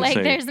else do you say?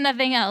 Like, there's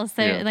nothing else.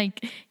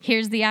 Like,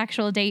 here's the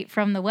actual date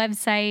from the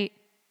website.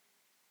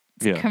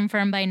 It's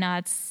confirmed by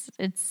Knott's.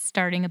 It's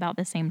starting about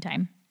the same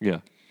time. Yeah.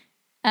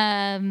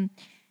 Then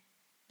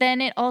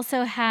it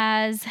also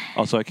has.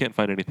 Also, I can't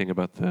find anything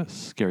about the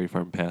Scary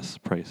Farm Pass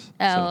price.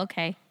 Oh,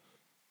 okay.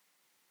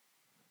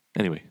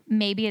 Anyway.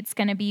 Maybe it's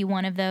going to be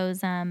one of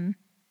those. I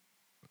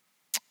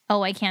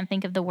can't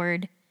think of the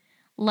word.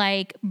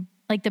 Like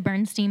the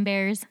Bernstein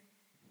Bears.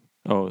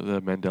 Oh,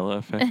 the Mandela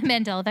effect?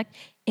 Mandela effect.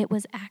 It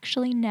was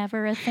actually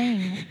never a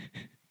thing.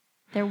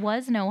 There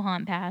was no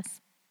haunt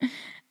pass.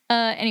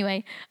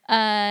 Anyway,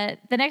 the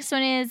next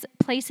one is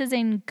places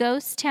in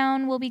Ghost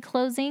Town will be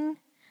closing.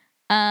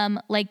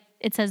 Like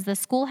it says the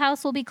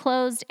schoolhouse will be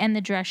closed and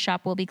the dress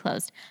shop will be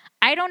closed.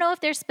 I don't know if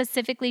they're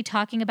specifically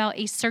talking about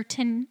a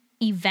certain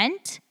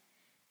event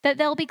that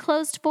they'll be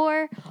closed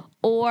for,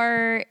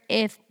 or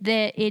if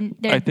they're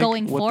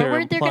going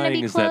forward they're going to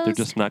be closed. That they're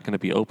just not going to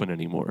be open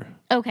anymore.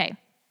 Okay.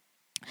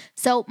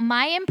 So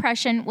my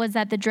impression was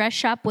that the dress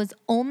shop was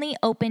only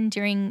open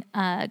during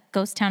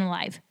Ghost Town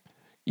Alive.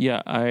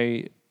 Yeah,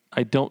 I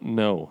don't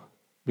know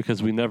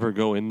because we never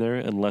go in there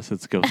unless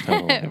it's Ghost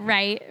Town Alive.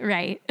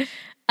 Right.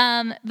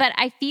 But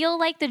I feel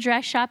like the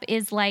dress shop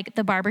is like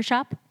the barber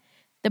shop.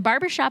 The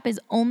barber shop is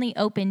only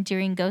open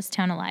during Ghost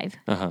Town Alive.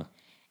 Uh-huh.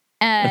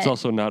 It's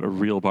also not a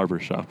real barber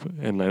shop,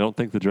 and I don't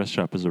think the dress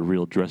shop is a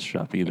real dress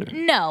shop either.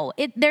 No,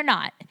 they're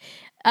not.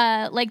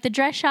 Like the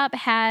dress shop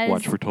has...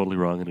 Watch, we're totally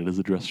wrong, and it is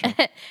a dress shop.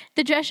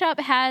 The dress shop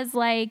has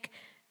like...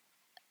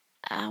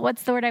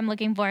 what's the word I'm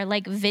looking for?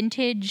 Like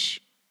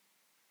vintage...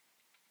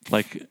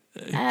 Like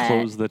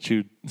clothes that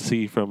you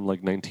see from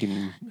like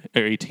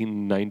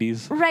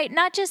 1890s. Right.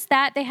 Not just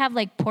that. They have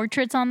like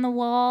portraits on the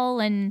wall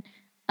and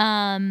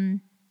I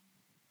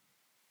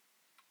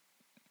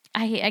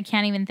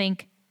can't even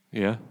think.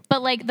 Yeah.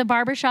 But like the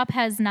barbershop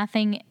has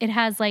nothing. It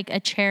has like a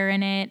chair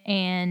in it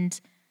and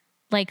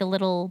like a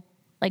little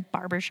like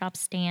barbershop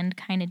stand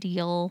kind of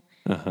deal.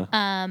 Uh-huh.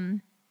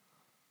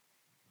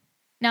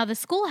 Now the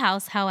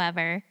schoolhouse,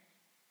 however,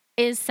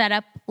 is set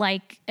up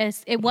like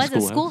it was a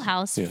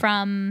schoolhouse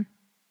from.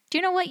 Do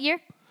you know what year?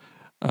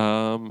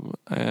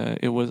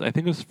 It was. I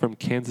think it was from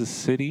Kansas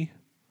City,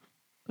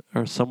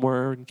 or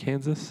somewhere in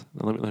Kansas.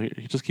 Let me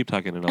just keep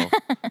talking, and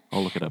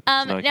I'll look it up.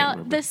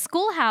 Now the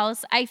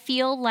schoolhouse, I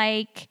feel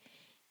like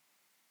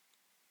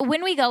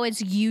when we go,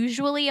 it's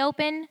usually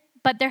open,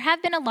 but there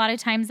have been a lot of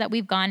times that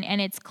we've gone and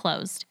it's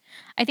closed.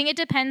 I think it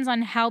depends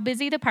on how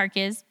busy the park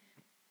is.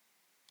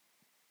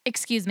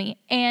 Excuse me.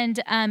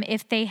 And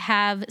if they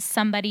have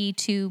somebody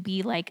to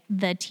be like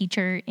the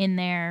teacher in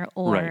there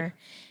or,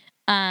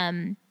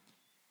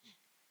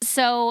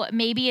 so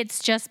maybe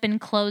it's just been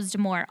closed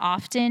more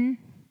often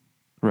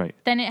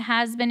than it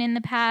has been in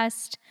the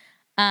past.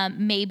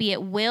 Maybe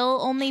it will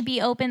only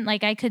be open.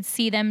 Like I could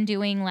see them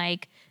doing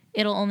like,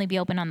 it'll only be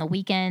open on the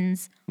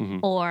weekends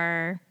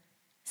or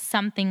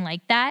something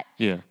like that.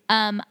 Yeah.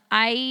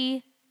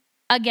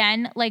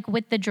 Again, like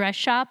with the dress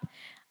shop,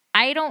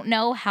 I don't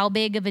know how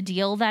big of a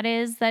deal that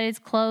is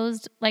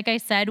closed. Like I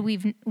said,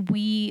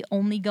 we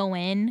only go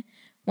in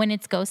when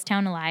it's Ghost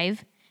Town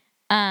Alive.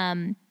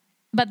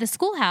 But the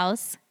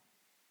schoolhouse,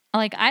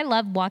 like I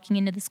love walking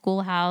into the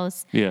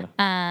schoolhouse. Yeah.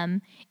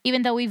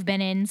 Even though we've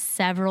been in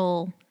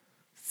several,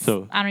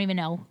 so I don't even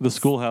know. The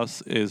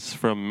schoolhouse is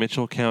from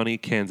Mitchell County,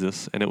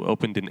 Kansas, and it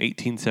opened in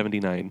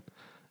 1879.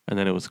 And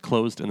then it was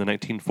closed in the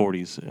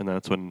 1940s, and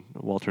that's when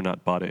Walter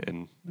Knott bought it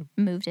and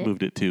moved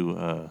it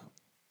to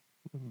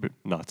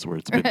Knott's, where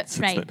it's been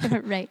since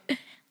then. Right.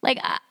 Like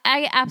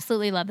I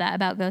absolutely love that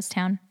about Ghost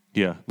Town.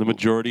 Yeah, the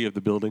majority of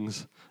the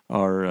buildings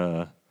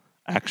are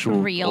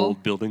actual real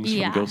old buildings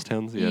from ghost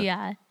towns.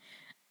 Yeah.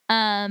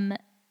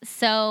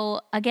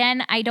 So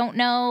again, I don't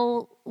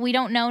know. We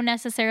don't know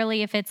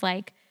necessarily if it's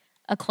like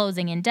a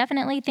closing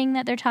indefinitely thing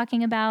that they're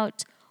talking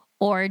about,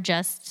 or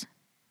just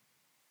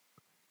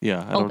I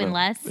don't open know.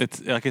 less.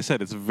 It's like I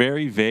said, it's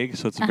very vague,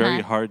 so it's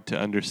very hard to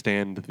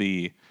understand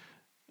the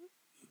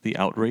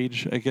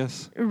outrage, I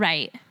guess.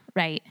 Right.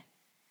 Because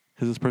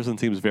this person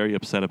seems very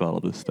upset about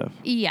all this stuff.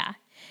 Yeah.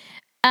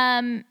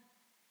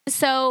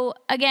 So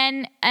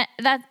again,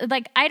 that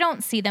like I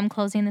don't see them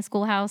closing the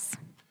schoolhouse.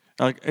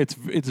 Like it's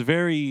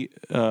very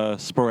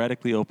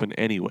sporadically open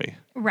anyway.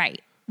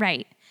 Right.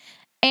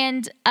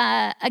 And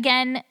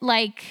again,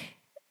 like.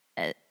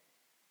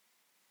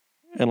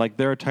 And like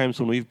there are times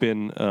when we've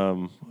been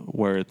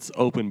where it's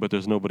open, but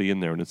there's nobody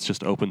in there, and it's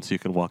just open so you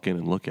can walk in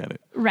and look at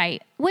it.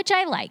 Right, which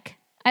I like.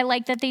 I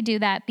like that they do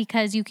that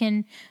because you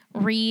can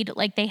read,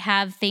 like they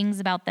have things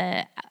about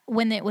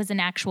when it was an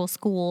actual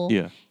school.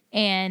 Yeah.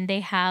 And they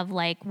have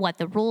like what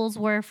the rules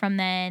were from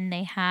then.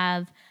 They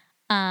have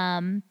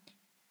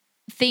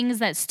things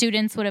that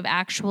students would have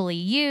actually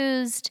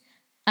used.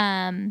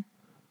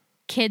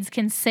 Kids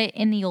can sit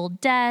in the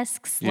old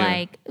desks,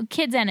 like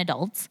kids and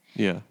adults.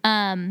 Yeah.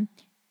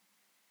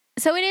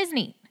 So it is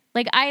neat.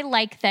 Like I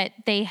like that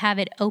they have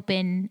it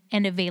open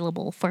and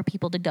available for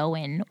people to go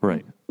in.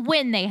 Right.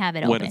 When they have it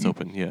open. When it's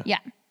open, yeah. Yeah.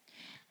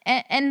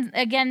 And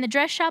again, the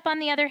dress shop, on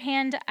the other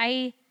hand,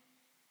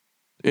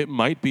 it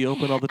might be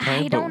open all the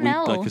time, I don't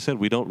know. Like I said,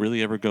 we don't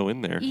really ever go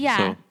in there. Yeah.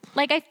 So.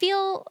 Like I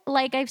feel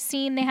like I've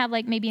seen they have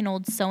like maybe an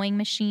old sewing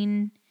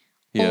machine,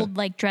 old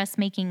like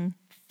dressmaking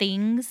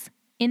things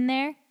in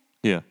there.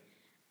 Yeah.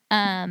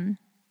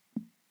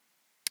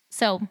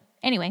 So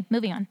anyway,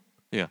 moving on.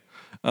 Yeah.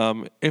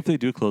 If they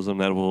do close them,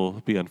 that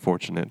will be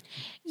unfortunate.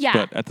 Yeah.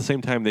 But at the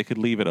same time, they could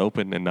leave it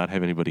open and not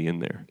have anybody in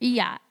there.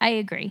 Yeah, I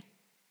agree.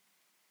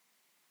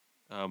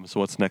 So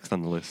what's next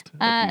on the list of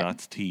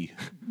Knott's tea?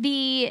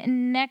 The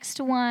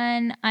next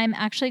one I'm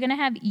actually going to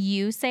have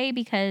you say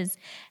because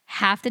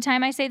half the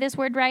time I say this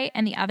word right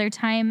and the other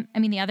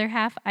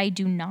half I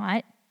do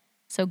not.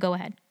 So go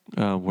ahead.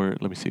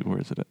 Let me see. Where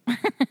is it at?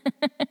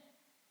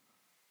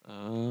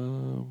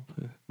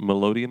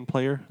 Melodeon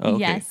player. Oh, okay.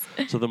 Yes.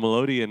 So the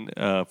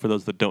Melodeon, for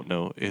those that don't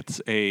know,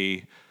 it's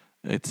a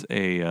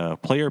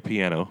player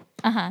piano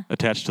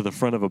attached to the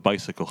front of a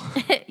bicycle.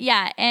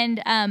 Yeah,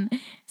 and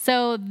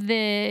so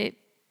the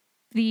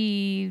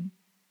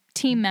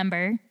team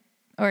member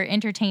or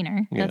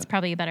entertainer, that's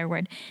probably a better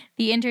word.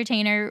 The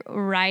entertainer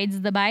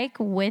rides the bike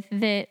with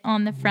it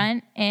on the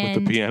front and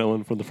with the piano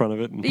in from the front of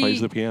it and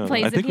plays the piano.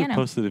 I think we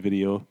posted a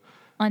video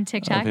on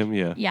TikTok of him.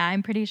 Yeah, yeah,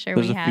 I'm pretty sure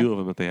there's we a have. few of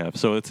them that they have.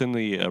 So it's in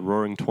the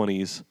Roaring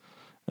Twenties.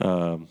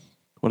 What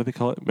do they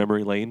call it?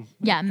 Memory Lane.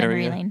 Yeah,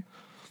 Memory Lane.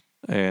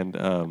 And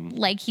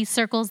like he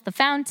circles the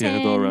fountain. Yeah,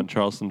 he'll go around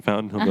Charleston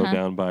Fountain. He'll go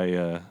down by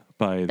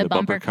the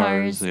bumper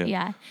cars.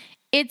 Yeah.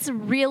 It's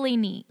really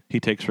neat. He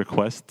takes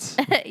requests.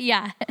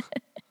 Yeah.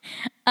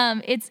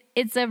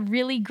 It's a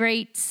really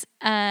great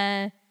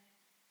thing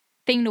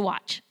to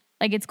watch.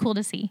 Like, it's cool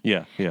to see.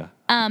 Yeah, yeah.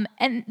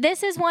 And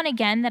this is one,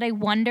 again, that I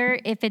wonder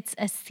if it's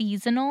a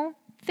seasonal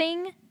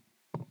thing.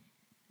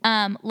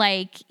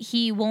 Like,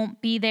 he won't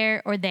be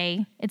there, or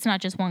it's not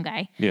just one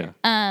guy. Yeah.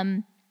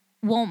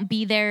 Won't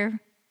be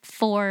there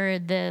for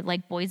the,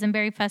 like,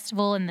 Boysenberry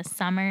Festival in the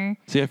summer.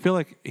 See, I feel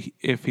like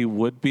if he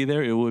would be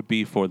there, it would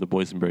be for the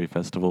Boysenberry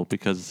Festival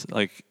because,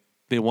 like,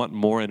 they want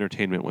more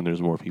entertainment when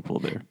there's more people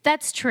there.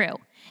 That's true.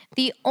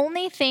 The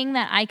only thing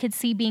that I could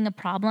see being a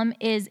problem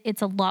is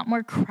it's a lot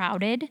more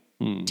crowded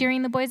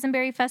during the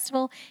Boysenberry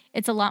Festival.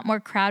 It's a lot more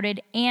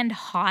crowded and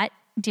hot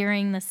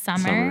during the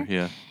summer.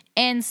 Yeah.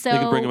 And so they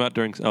can bring them out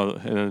during. They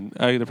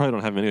probably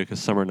don't have them anyway because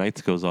Summer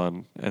Nights goes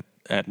on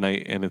at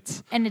night and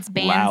it's bands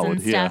loud,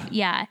 and stuff.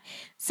 Yeah.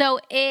 So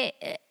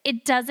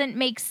it doesn't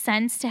make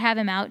sense to have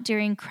him out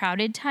during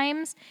crowded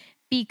times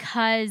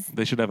because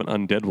they should have an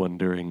undead one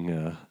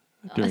during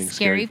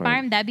Scary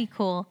Farm. That'd be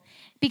cool.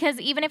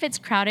 Because even if it's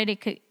crowded,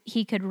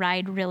 he could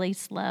ride really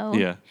slow.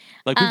 Yeah.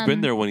 Like we've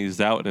been there when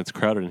he's out and it's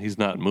crowded and he's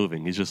not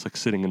moving. He's just like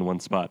sitting in one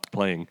spot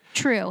playing.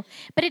 True.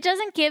 But it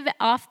doesn't give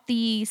off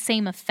the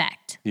same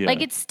effect. Yeah.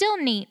 Like it's still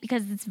neat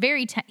because it's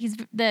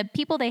the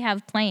people they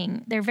have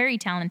playing, they're very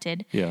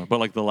talented. Yeah. But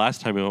like the last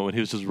time we went when he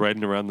was just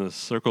riding around the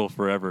circle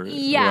forever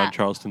around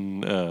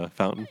Charleston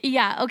Fountain.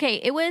 Yeah. Okay.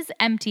 It was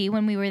empty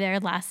when we were there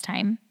last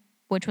time,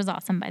 which was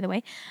awesome, by the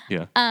way.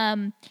 Yeah.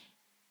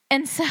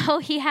 And so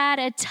he had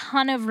a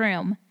ton of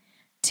room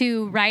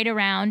to ride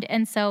around.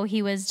 And so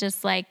he was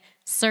just like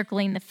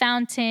circling the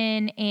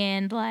fountain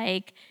and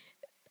like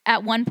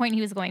at one point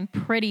he was going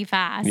pretty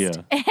fast. Yeah.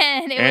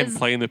 And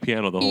playing the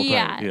piano the whole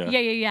time.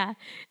 Yeah.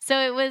 So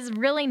it was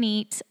really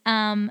neat.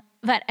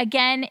 But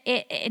again,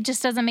 it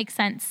just doesn't make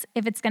sense.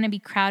 If it's going to be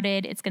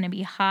crowded, it's going to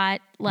be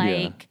hot.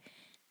 Like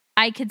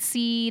I could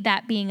see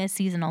that being a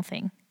seasonal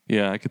thing.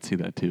 Yeah, I could see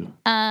that too.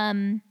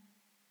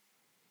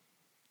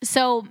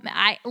 So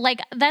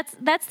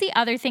that's the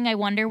other thing I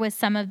wonder with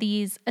some of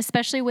these,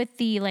 especially with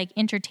the like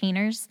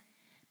entertainers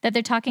that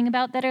they're talking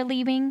about that are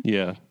leaving.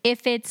 Yeah.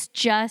 If it's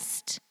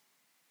just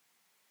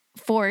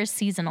for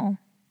seasonal.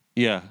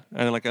 Yeah.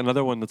 And like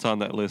another one that's on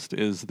that list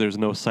is there's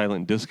no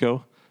silent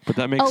disco, but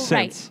that makes sense.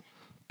 Right.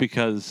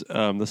 Because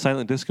the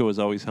silent disco is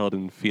always held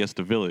in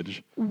Fiesta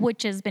Village.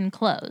 Which has been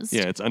closed.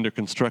 Yeah, it's under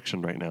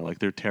construction right now. Like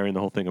they're tearing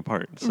the whole thing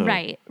apart. So.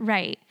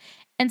 Right.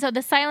 And so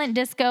the silent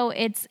disco,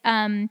 it's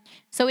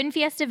so in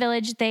Fiesta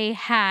Village they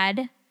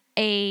had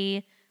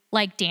a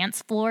like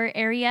dance floor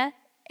area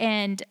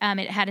and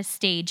it had a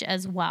stage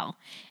as well.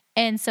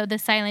 And so the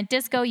silent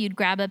disco, you'd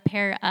grab a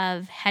pair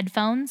of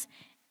headphones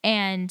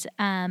and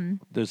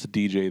there's a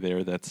DJ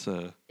there that's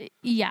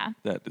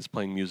that is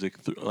playing music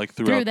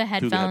through the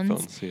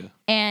headphones. Yeah.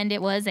 And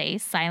it was a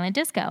silent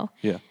disco.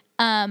 Yeah.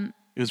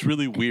 It was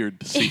really weird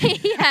to see.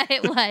 Yeah,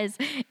 it was.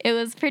 It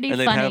was pretty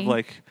funny. And they'd have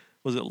like,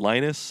 was it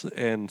Linus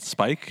and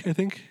Spike, I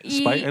think?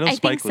 Spike. I know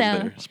Spike was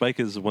there. Spike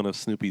is one of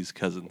Snoopy's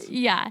cousins.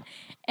 Yeah.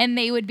 And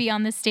they would be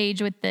on the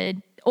stage with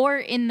or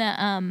in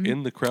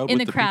the crowd with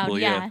the people,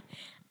 yeah.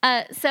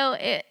 So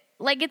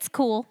it's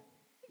cool,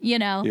 you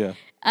know.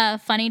 Yeah.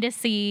 Funny to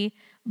see.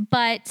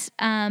 But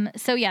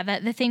so yeah,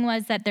 the thing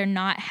was that they're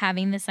not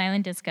having the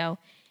silent disco.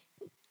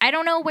 I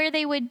don't know where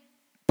they would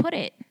put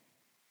it.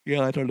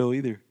 Yeah, I don't know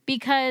either.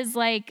 Because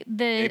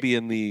maybe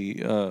in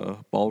the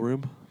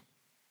ballroom.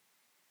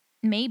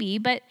 Maybe,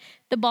 but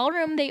the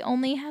ballroom they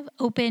only have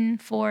open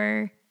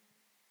for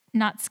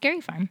not Scary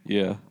Farm.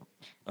 Yeah.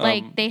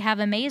 They have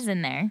a maze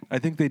in there. I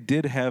think they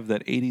did have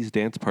that 80s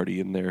dance party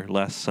in there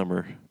last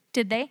summer.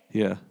 Did they?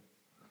 Yeah.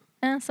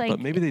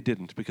 But maybe they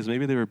didn't because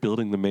maybe they were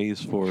building the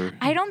maze for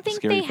I don't think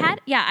Scary they Farm.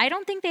 had. Yeah, I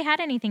don't think they had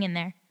anything in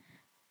there.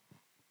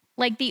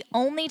 Like the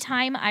only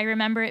time I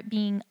remember it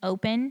being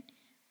open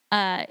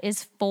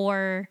is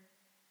for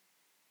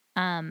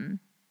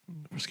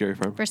Scary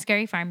Farm. For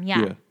Scary Farm,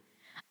 yeah.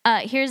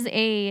 Here's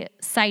a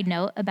side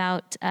note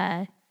about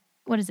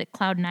what is it?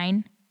 Cloud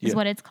 9 is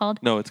what it's called.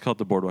 No, it's called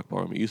the Boardwalk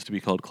Ballroom. It used to be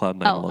called Cloud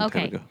 9 a long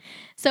time ago.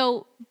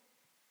 So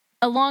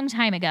a long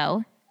time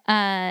ago,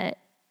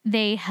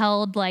 they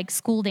held like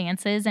school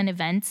dances and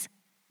events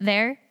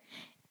there,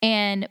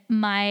 and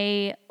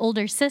my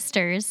older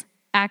sisters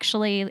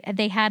actually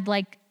they had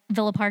like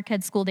Villa Park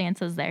had school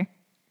dances there.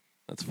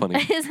 That's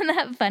funny. Isn't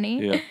that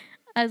funny? Yeah.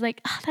 I was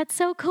like, oh, that's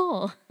so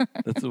cool.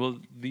 Well,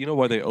 you know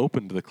why they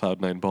opened the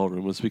Cloud9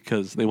 Ballroom was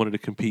because they wanted to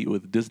compete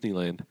with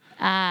Disneyland.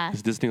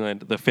 Because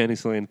Disneyland, the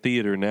Fantasyland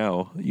Theater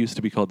now used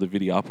to be called the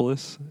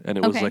Videopolis, and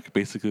it was Okay. like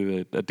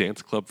basically a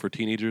dance club for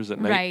teenagers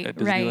at night at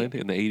Disneyland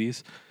in the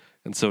 80s.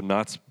 And so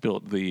Knott's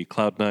built the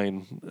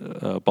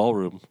Cloud9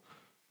 Ballroom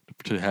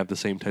to have the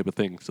same type of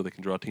thing, so they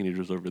can draw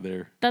teenagers over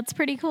there. That's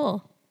pretty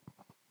cool.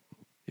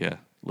 Yeah,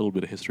 a little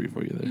bit of history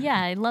for you there.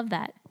 Yeah, I love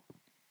that.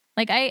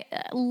 Like,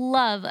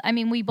 I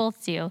mean, we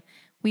both do.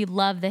 We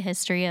love the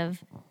history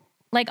of,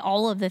 like,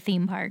 all of the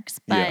theme parks.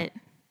 But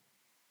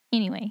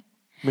anyway.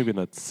 Maybe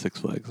not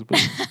Six Flags,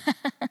 but...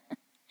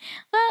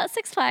 Well,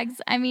 Six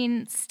Flags, I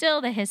mean,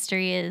 still the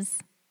history it's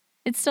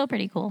still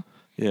pretty cool.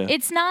 Yeah.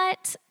 It's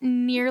not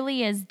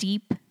nearly as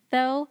deep,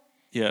 though.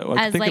 Yeah,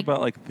 well, think about,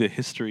 like, the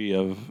history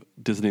of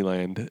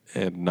Disneyland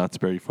and Knott's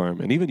Berry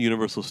Farm, and even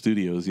Universal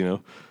Studios, you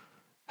know,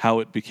 how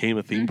it became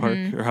a theme park,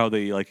 or how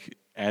they, like...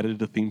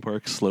 added a theme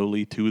park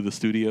slowly to the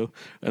studio,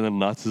 and then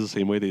Knott's is the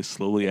same way. They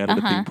slowly added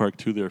a theme park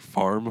to their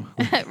farm.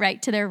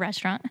 Right, to their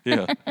restaurant.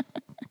 Yeah.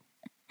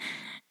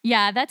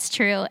 Yeah, that's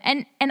true.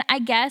 And I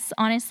guess,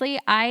 honestly,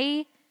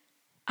 I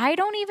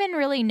don't even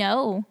really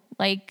know,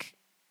 like,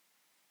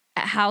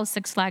 how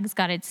Six Flags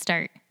got its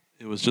start.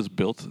 It was just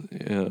built.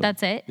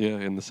 That's it? Yeah,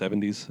 in the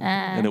 70s.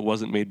 And it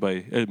wasn't made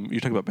by... you're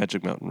talking about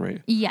Magic Mountain,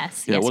 right?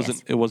 Yes. Yeah,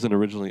 yes, it wasn't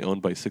originally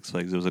owned by Six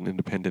Flags. It was an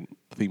independent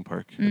theme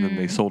park. And then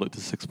they sold it to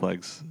Six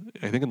Flags,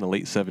 I think in the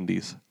late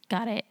 70s.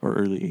 Got it. Or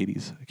early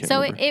 80s. I can't so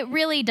remember. it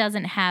really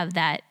doesn't have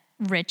that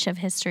rich of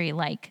history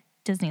like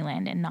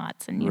Disneyland and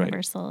Knott's and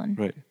Universal. And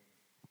Right.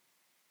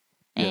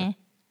 Yeah.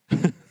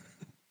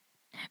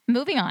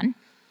 Moving on.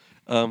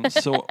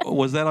 So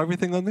was that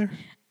everything on there?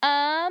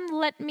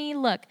 Let me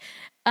look.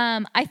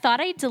 I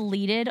thought I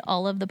deleted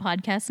all of the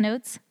podcast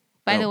notes,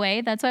 by the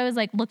way. That's why I was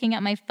like looking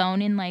at my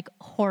phone in like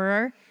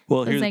horror.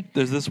 Well, Like,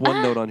 there's this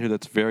one note on here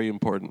that's very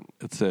important.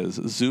 It says,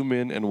 zoom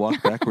in and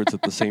walk backwards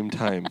at the same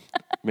time.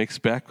 Makes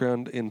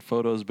background in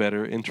photos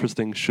better.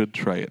 Interesting. Should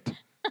try it.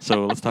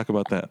 So let's talk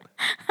about that.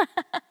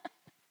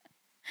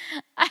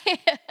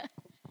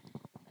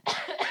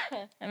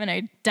 I'm going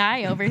to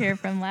die over here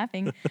from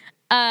laughing.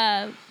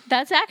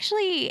 That's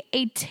actually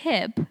a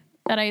tip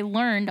that I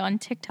learned on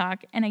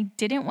TikTok, and I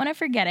didn't want to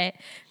forget it.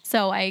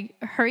 So I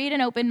hurried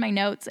and opened my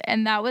notes,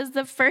 and that was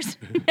the first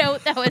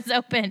note that was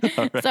open.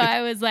 Right. So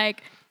I was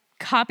like,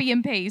 copy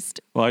and paste.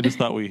 Well, I just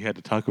thought we had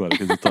to talk about it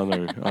because it's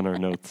on our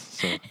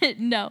notes. So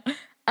no.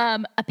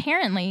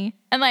 Apparently,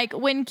 and like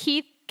when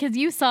Keith, because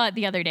you saw it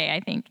the other day, I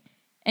think.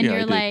 And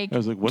you're like, I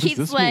was like, what Keith's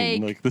does this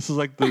mean? Like, this is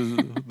like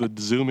the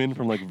zoom in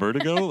from like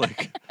Vertigo?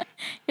 Like,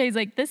 yeah, he's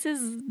like, this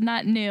is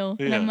not new.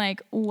 Yeah. And I'm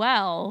like,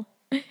 well,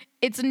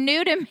 it's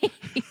new to me.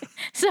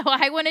 So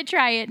I want to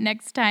try it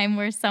next time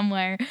we're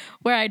somewhere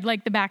where I'd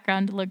like the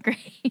background to look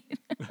great.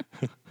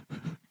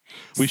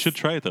 We should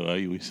try it, though.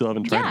 We still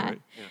haven't tried it,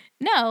 right? Yeah.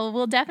 No,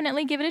 we'll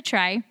definitely give it a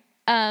try.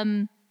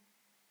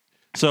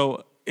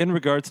 So in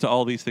regards to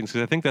all these things,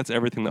 because I think that's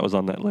everything that was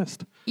on that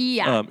list.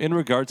 Yeah. In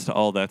regards to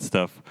all that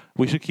stuff,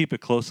 we should keep a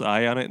close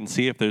eye on it and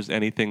see if there's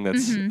anything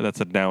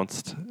that's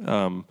announced.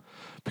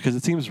 Because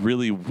it seems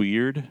really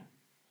weird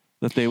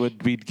that they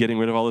would be getting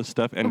rid of all this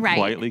stuff and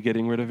quietly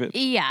getting rid of it.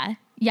 Yeah.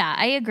 Yeah,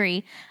 I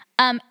agree.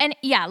 And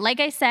yeah, like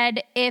I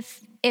said,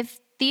 if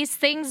these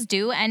things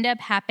do end up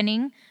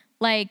happening,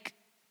 like...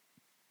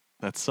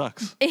 That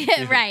sucks.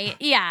 Right.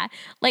 Yeah.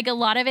 Like a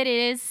lot of it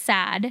is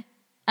sad.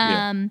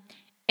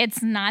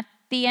 It's not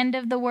the end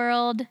of the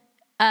world,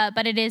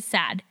 but it is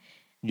sad.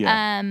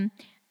 Yeah.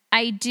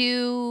 I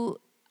do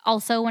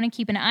also want to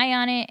keep an eye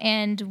on it,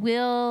 and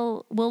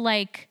we'll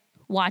like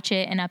watch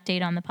it and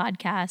update on the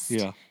podcast.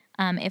 Yeah.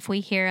 If we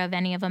hear of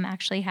any of them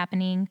actually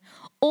happening,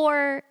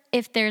 or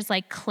if there's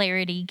like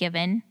clarity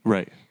given.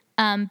 Right.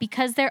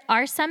 Because there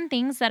are some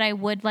things that I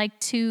would like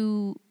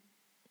to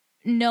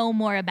know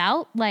more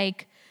about,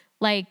 like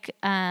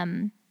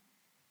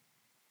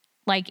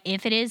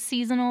if it is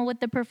seasonal with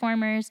the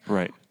performers,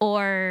 right?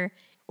 Or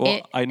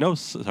I know.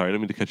 Sorry, I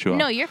didn't mean to cut you off.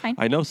 No, you're fine.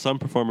 I know some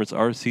performers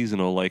are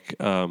seasonal, like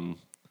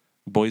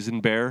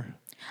Boysenbear.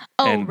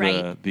 Oh, and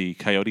right. the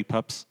Coyote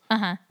Pups.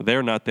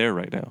 They're not there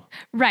right now.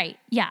 Right.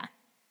 Yeah.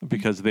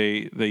 Because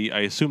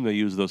I assume they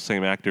use those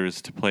same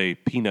actors to play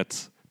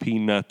Peanuts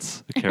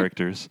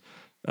characters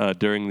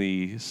during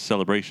the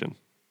celebration.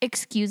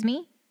 Excuse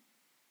me?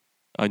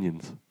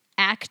 Onions.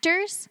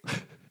 Actors?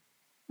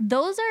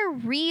 Those are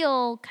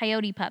real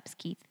Coyote Pups,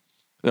 Keith.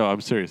 No,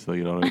 I'm serious though.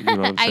 You know what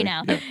I'm saying?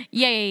 I know.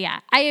 Yeah.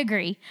 I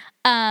agree.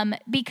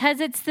 Because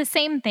it's the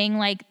same thing.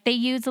 Like they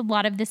use a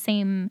lot of the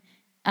same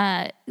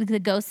the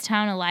Ghost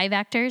Town Alive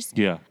actors.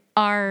 Yeah.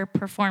 Are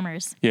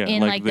performers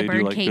in like the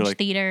Birdcage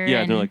Theater.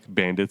 Yeah, and they're like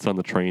bandits on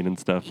the train and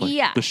stuff. Like,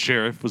 yeah. The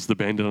sheriff was the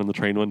bandit on the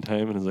train one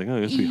time, and it's like, oh,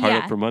 it must be hard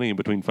up for money in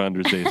between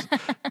Founders Days.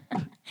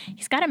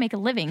 He's got to make a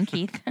living,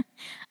 Keith.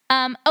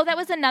 That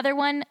was another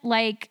one.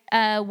 Like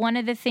one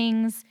of the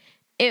things,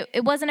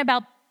 it wasn't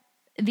about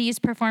these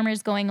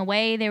performers going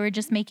away. They were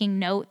just making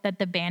note that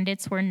the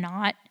bandits were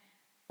not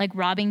like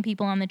robbing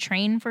people on the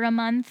train for a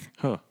month.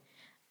 Huh.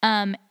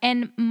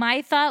 And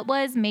my thought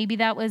was maybe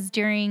that was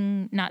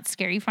during Not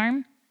Scary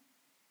Farm.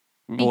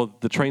 Well,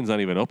 the train's not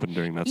even open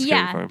during that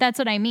Scary Farm. That's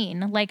what I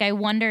mean. Like, I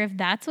wonder if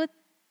that's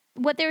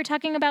what they were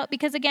talking about,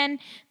 because again,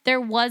 there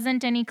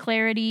wasn't any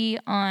clarity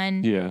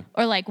on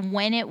or like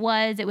when it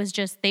was. It was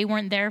just they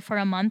weren't there for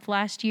a month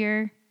last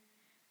year.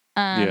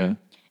 And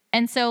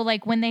so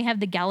like when they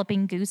have the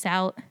Galloping Goose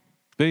out,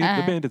 the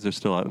bandits are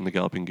still out in the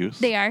Galloping Goose.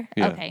 They are?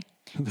 Yeah. Okay.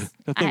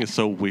 That thing is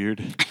so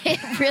weird.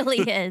 It really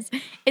is.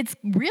 It's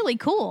really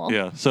cool.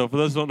 Yeah. So for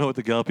those who don't know what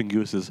the Galloping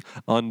Goose is,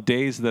 on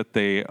days that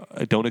they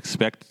don't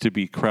expect to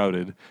be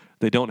crowded,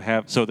 they don't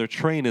have. So their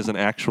train is an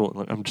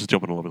actual. I'm just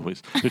jumping all over the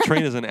place. Their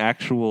train is an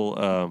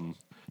actual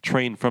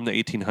train from the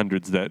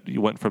 1800s that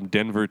went from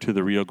Denver to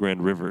the Rio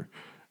Grande River,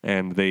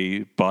 and they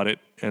bought it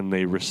and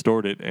they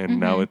restored it, and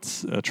now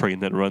it's a train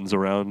that runs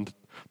around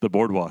the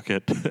boardwalk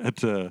at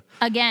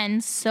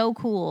again, so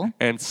cool.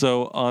 And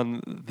so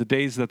on the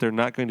days that they're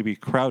not going to be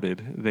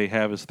crowded, they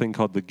have this thing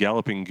called the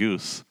Galloping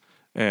Goose,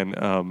 and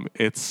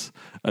it's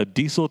a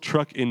diesel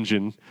truck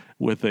engine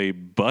with a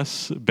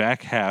bus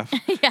back half,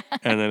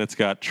 and then it's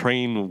got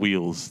train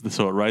wheels,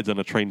 so it rides on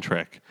a train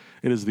track.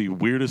 It is the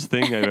weirdest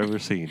thing I've ever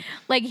seen.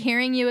 Like,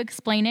 hearing you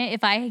explain it,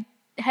 if I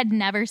had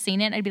never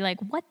seen it, I'd be like,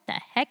 what the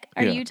heck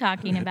are you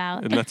talking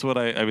about? And that's what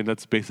I mean,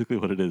 that's basically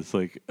what it is.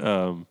 Like,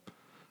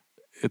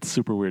 it's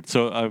super weird.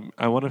 So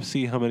I want to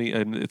see how many,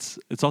 and it's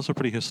also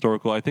pretty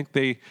historical. I think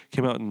they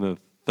came out in the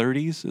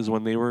 30s is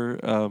when they were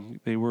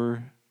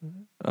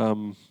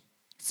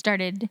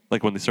started.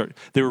 Like when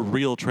they were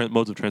real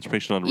modes of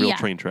transportation on real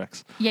train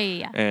tracks.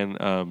 Yeah.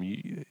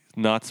 And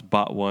Knott's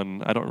bought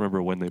one. I don't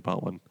remember when they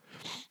bought one,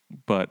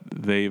 but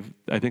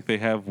I think they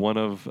have one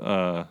of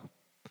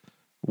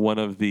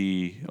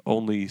the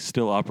only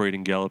still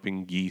operating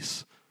galloping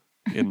geese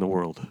in the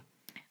world.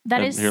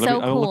 That is so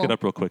cool. I'll look it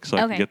up real quick so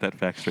I can get that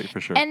fact straight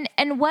for sure.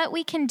 And what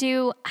we can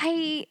do,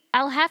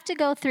 I'll have to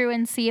go through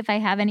and see if I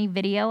have any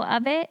video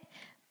of it,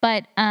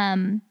 but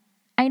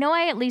I know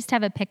I at least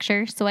have a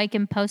picture, so I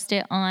can post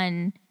it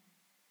on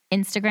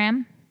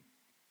Instagram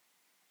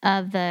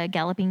of the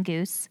Galloping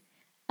Goose.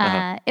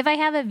 If I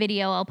have a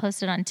video, I'll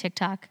post it on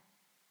TikTok.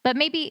 But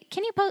maybe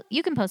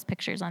you can post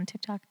pictures on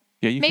TikTok.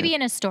 Yeah, you maybe can.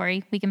 In a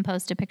story we can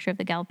post a picture of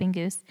the Galloping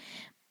Goose,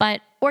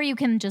 or you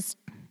can just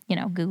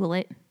Google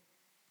it.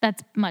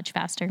 That's much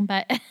faster,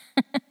 but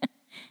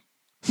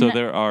so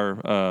there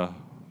are.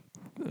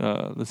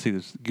 Let's see.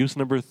 This goose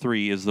number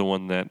 3 is the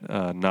one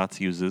that Knott's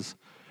uses.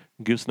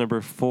 Goose number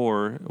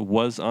 4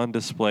 was on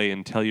display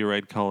in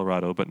Telluride,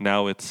 Colorado, but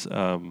now it's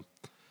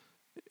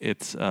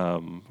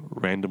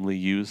randomly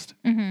used.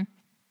 Mm-hmm.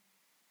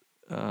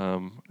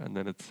 And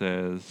then it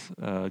says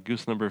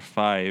goose number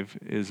 5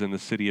 is in the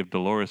city of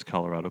Dolores,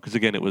 Colorado, because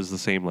again it was the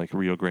same like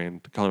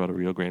Colorado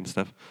Rio Grande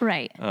stuff.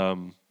 Right.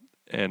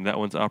 And that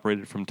one's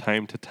operated from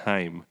time to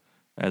time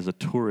as a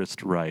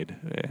tourist ride,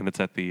 and it's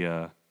at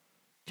the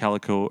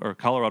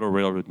Colorado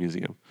Railroad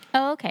Museum.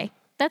 Oh, okay.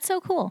 That's so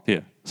cool.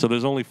 Yeah. So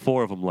there's only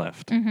 4 of them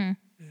left, and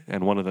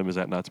one of them is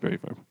at Knott's Berry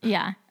Farm.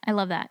 Yeah, I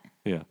love that.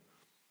 Yeah,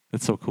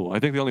 it's so cool. I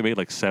think they only made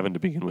like 7 to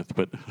begin with,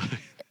 but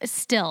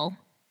still,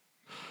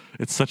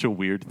 it's such a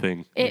weird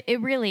thing. It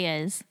really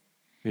is.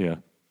 Yeah.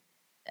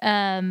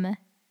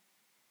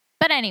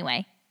 But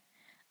anyway,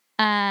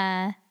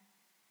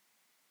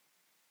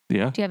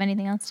 Yeah. Do you have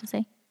anything else to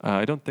say?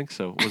 I don't think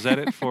so. Was that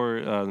it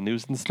for the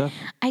news and stuff?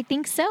 I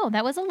think so.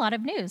 That was a lot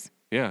of news.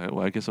 Yeah,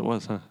 well, I guess it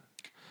was, huh?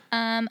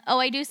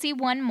 I do see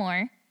one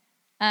more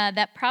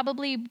that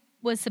probably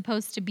was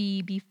supposed to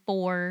be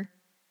before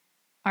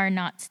our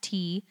Knott's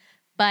Tea,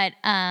 but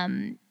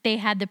they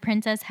had the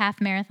Princess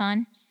Half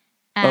Marathon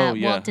at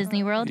Walt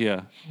Disney World.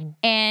 Yeah.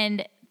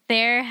 And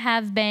there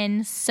have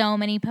been so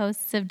many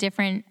posts of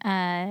different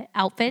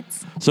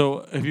outfits.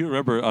 So if you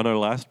remember on our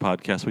last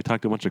podcast, we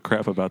talked a bunch of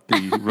crap about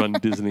the Run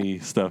Disney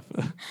stuff.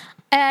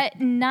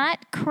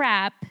 Not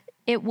crap.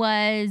 It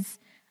was,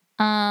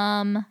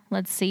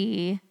 let's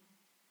see.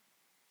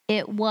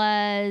 It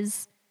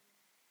was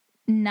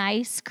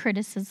nice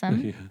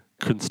criticism. Yeah.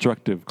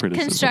 Constructive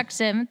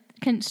criticism.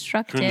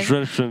 Constructive.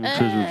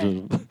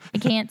 I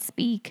can't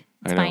speak.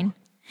 It's fine.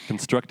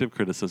 Constructive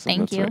criticism.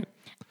 Thank you. Right.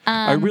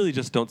 I really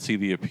just don't see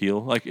the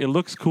appeal. Like, it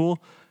looks cool,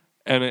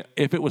 and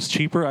if it was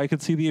cheaper, I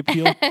could see the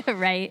appeal.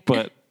 Right.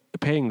 But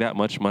paying that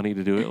much money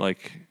to do it,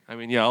 like, I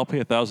mean, yeah, I'll pay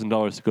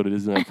 $1,000 to go to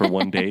Disneyland for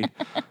one day,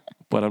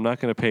 but I'm not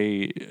going to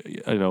pay,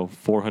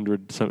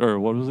 $400 or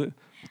what was it,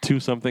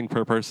 $2 something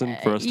per person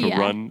for us to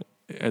run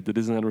at the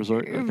Disneyland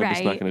Resort. Like, I'm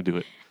just not going to do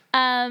it.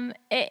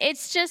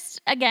 It's just,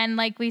 again,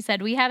 like we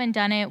said, we haven't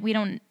done it. We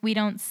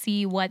don't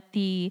see what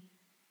the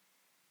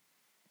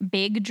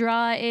big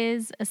draw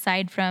is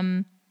aside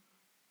from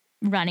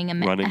running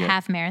a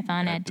half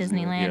marathon at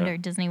Disneyland or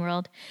Disney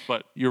World.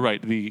 But you're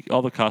right.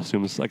 All the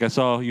costumes, like I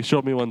saw, you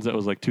showed me ones that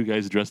was like 2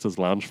 guys dressed as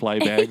Loungefly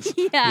bags.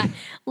 Yeah.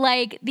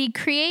 Like, the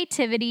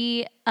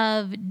creativity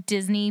of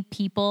Disney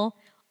people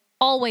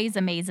always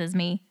amazes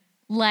me.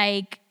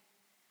 Like,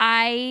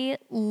 I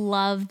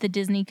love the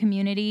Disney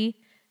community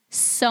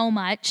so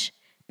much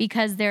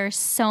because there are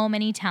so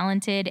many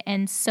talented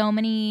and so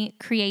many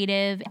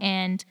creative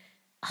and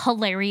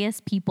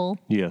hilarious people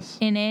Yes.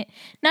 in it.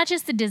 Not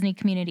just the Disney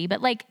community,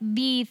 but like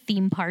the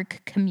theme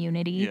park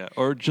community. Yeah,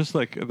 or just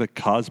like the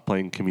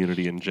cosplaying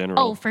community in general.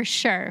 Oh, for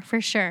sure, for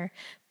sure.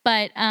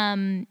 But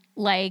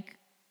like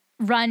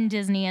Run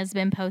Disney has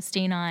been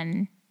posting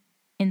on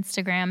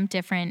Instagram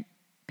different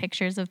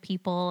pictures of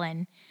people,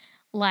 and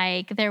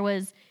like there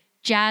was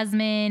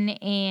Jasmine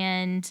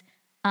and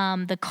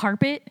the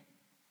carpet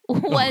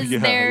was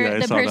there,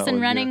 the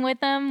person running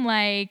with them.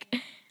 Like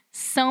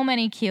so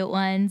many cute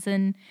ones,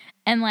 and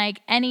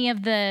like any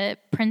of the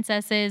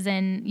princesses,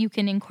 and you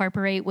can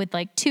incorporate with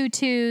like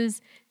tutus.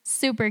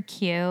 Super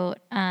cute.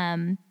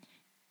 I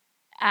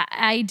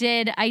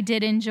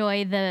did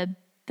enjoy the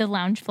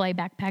Loungefly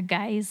backpack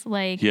guys.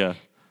 Like,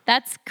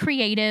 that's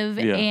creative,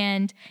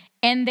 and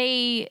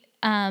they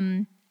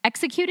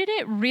executed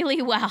it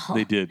really well.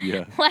 They did,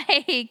 yeah.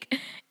 Like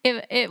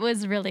it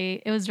was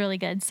really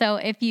good. So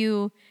if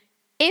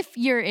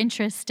you're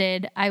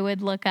interested, I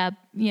would look up,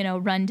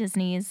 Run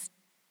Disney's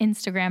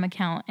Instagram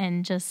account,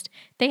 and just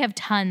they have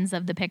tons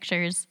of the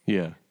pictures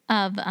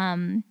of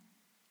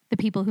the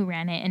people who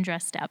ran it and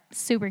dressed up.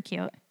 Super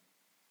cute.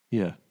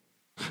 Yeah.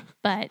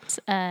 But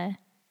I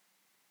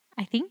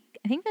think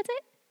that's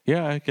it.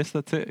 Yeah, I guess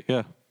that's it.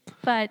 Yeah.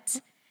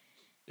 But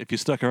if you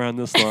stuck around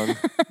this long,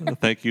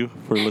 thank you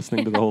for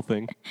listening to the whole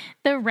thing.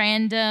 The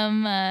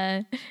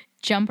random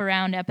jump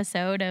around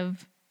episode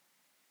of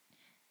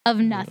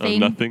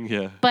nothing. Of nothing,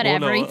 yeah. But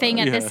everything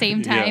at the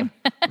same time.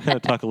 Yeah. We kind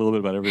of talk a little bit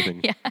about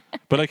everything. Yeah.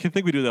 But I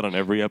think we do that on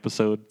every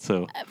episode,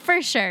 so.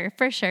 For sure.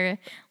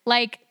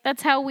 Like,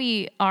 that's how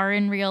we are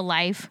in real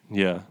life.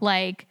 Yeah.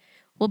 Like,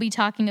 we'll be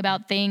talking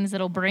about things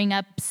that'll bring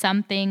up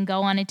something,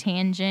 go on a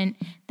tangent,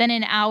 then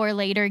an hour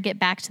later get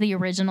back to the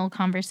original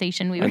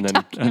conversation we were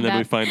talking about. And then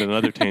we find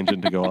another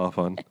tangent to go off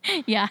on.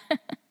 Yeah.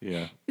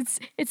 Yeah.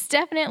 It's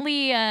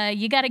definitely,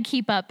 you got to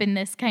keep up in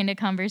this kind of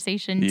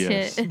conversation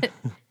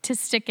to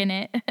stick in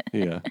it.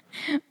 Yeah.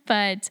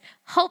 But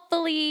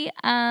hopefully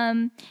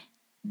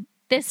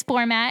this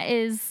format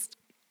is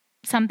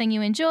something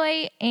you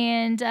enjoy,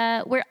 and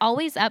we're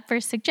always up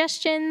for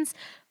suggestions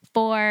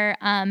for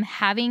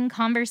having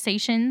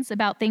conversations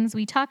about things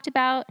we talked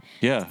about.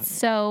 Yeah.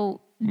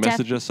 So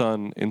message us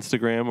on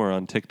Instagram or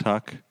on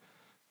TikTok,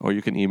 or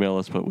you can email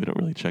us, but we don't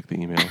really check the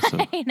email.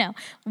 So. I know.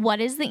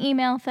 What is the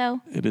email,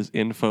 though? It is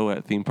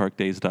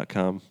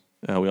info@themeparkdays.com.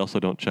 We also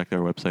don't check our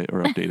website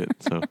or update it.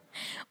 So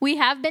we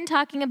have been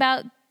talking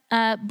about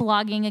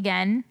blogging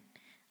again.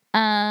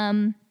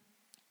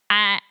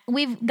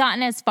 We've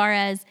gotten as far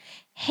as,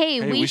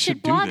 hey, we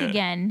should blog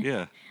again.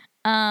 Yeah.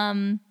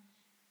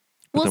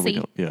 We'll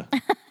see.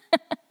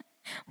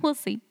 We'll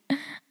see.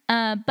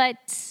 But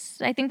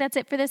I think that's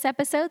it for this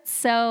episode.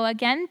 So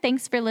again,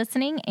 thanks for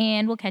listening,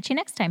 and we'll catch you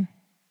next time.